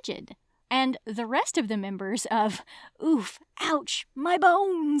 Bridget, and the rest of the members of Oof, Ouch, My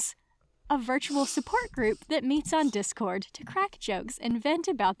Bones, a virtual support group that meets on Discord to crack jokes and vent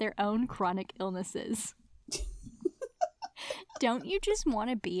about their own chronic illnesses. Don't you just want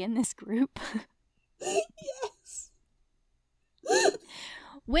to be in this group? Yes.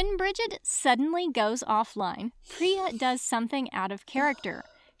 When Bridget suddenly goes offline, Priya does something out of character.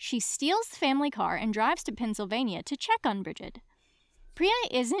 She steals the family car and drives to Pennsylvania to check on Bridget. Priya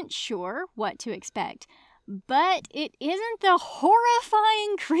isn't sure what to expect, but it isn't the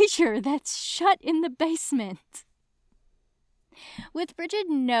horrifying creature that's shut in the basement. With Bridget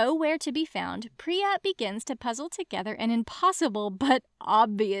nowhere to be found, Priya begins to puzzle together an impossible but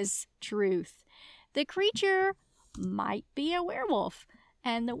obvious truth. The creature might be a werewolf,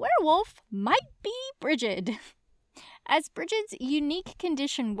 and the werewolf might be Bridget. As Bridget's unique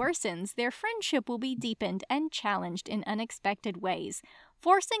condition worsens, their friendship will be deepened and challenged in unexpected ways,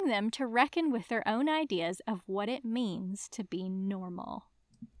 forcing them to reckon with their own ideas of what it means to be normal.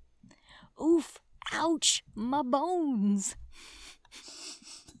 Oof, ouch, my bones.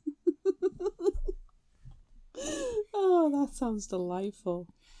 Oh, that sounds delightful.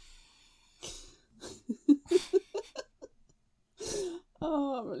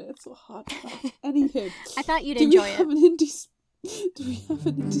 Oh, really, it's so hard. Anywho, I thought you'd enjoy it. Do we have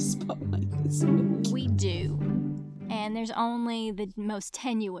an indie spotlight this week? We do. And there's only the most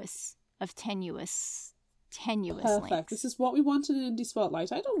tenuous of tenuous Perfect. links. This is what we want in an indie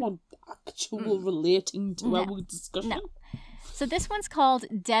spotlight. I don't want actual relating to our discussion. No. So this one's called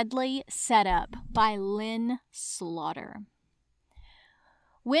Deadly Setup by Lynn Slaughter.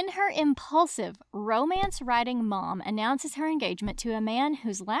 When her impulsive, romance-writing mom announces her engagement to a man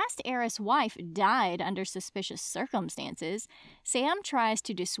whose last heiress wife died under suspicious circumstances, Sam tries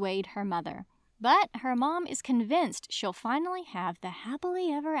to dissuade her mother. But her mom is convinced she'll finally have the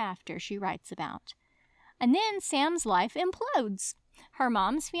happily ever after she writes about. And then Sam's life implodes. Her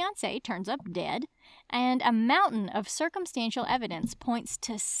mom's fiancé turns up dead, and a mountain of circumstantial evidence points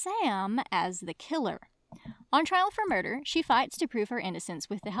to Sam as the killer. On trial for murder, she fights to prove her innocence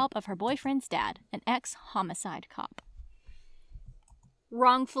with the help of her boyfriend's dad, an ex-homicide cop.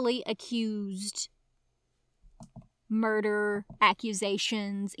 Wrongfully accused. Murder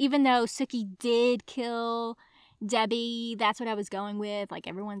accusations. Even though Sookie did kill Debbie, that's what I was going with. Like,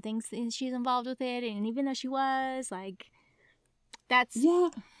 everyone thinks she's involved with it, and even though she was, like, that's... Yeah,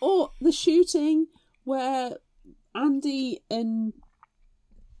 or the shooting where Andy and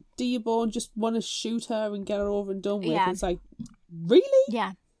Dearborn just want to shoot her and get her over and done with. Yeah. It's like, really?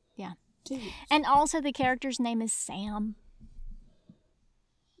 Yeah. Dude. And also the character's name is Sam.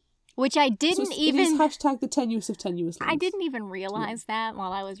 Which I didn't It is even... hashtag the tenuous of tenuous links. I didn't even realize that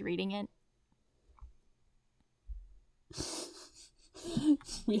while I was reading it.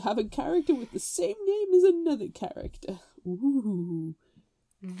 We have a character with the same name as another character. Ooh.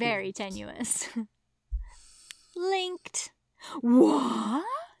 Very tenuous. Linked. What?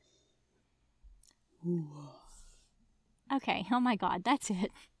 Ooh. Okay, oh my god, that's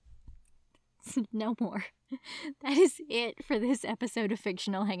it. No more. That is it for this episode of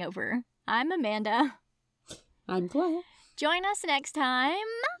Fictional Hangover. I'm Amanda. I'm Claire. Join us next time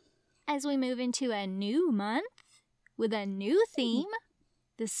as we move into a new month with a new theme,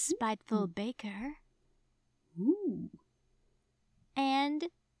 The Spiteful Baker. Ooh. And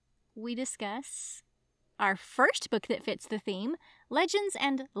we discuss our first book that fits the theme, Legends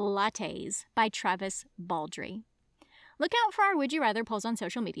and Lattes by Travis Baldree. Look out for our Would You Rather polls on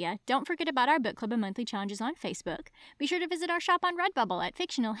social media. Don't forget about our book club and monthly challenges on Facebook. Be sure to visit our shop on Redbubble at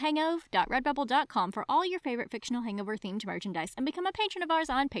fictionalhangover.redbubble.com for all your favorite Fictional Hangover themed merchandise, and become a patron of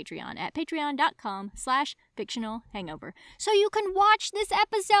ours on Patreon at patreon.com/fictionalhangover so you can watch this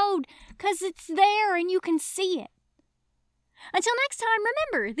episode, because it's there and you can see it. Until next time,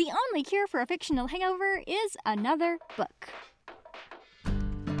 remember, the only cure for a fictional hangover is another book.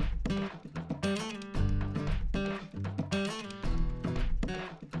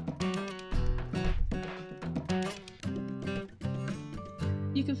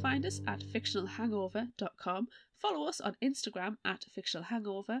 You can find us at fictionalhangover.com, follow us on Instagram at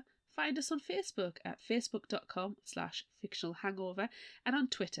fictionalhangover, find us on Facebook at facebook.com/fictionalhangover and on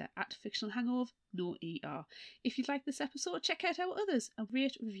Twitter at fictionalhangover, no ER. If you'd like this episode, check out our others and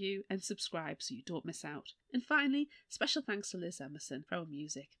rate, review and subscribe so you don't miss out. And finally, special thanks to Liz Emerson for our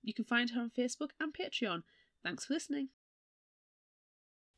music. You can find her on Facebook and Patreon. Thanks for listening.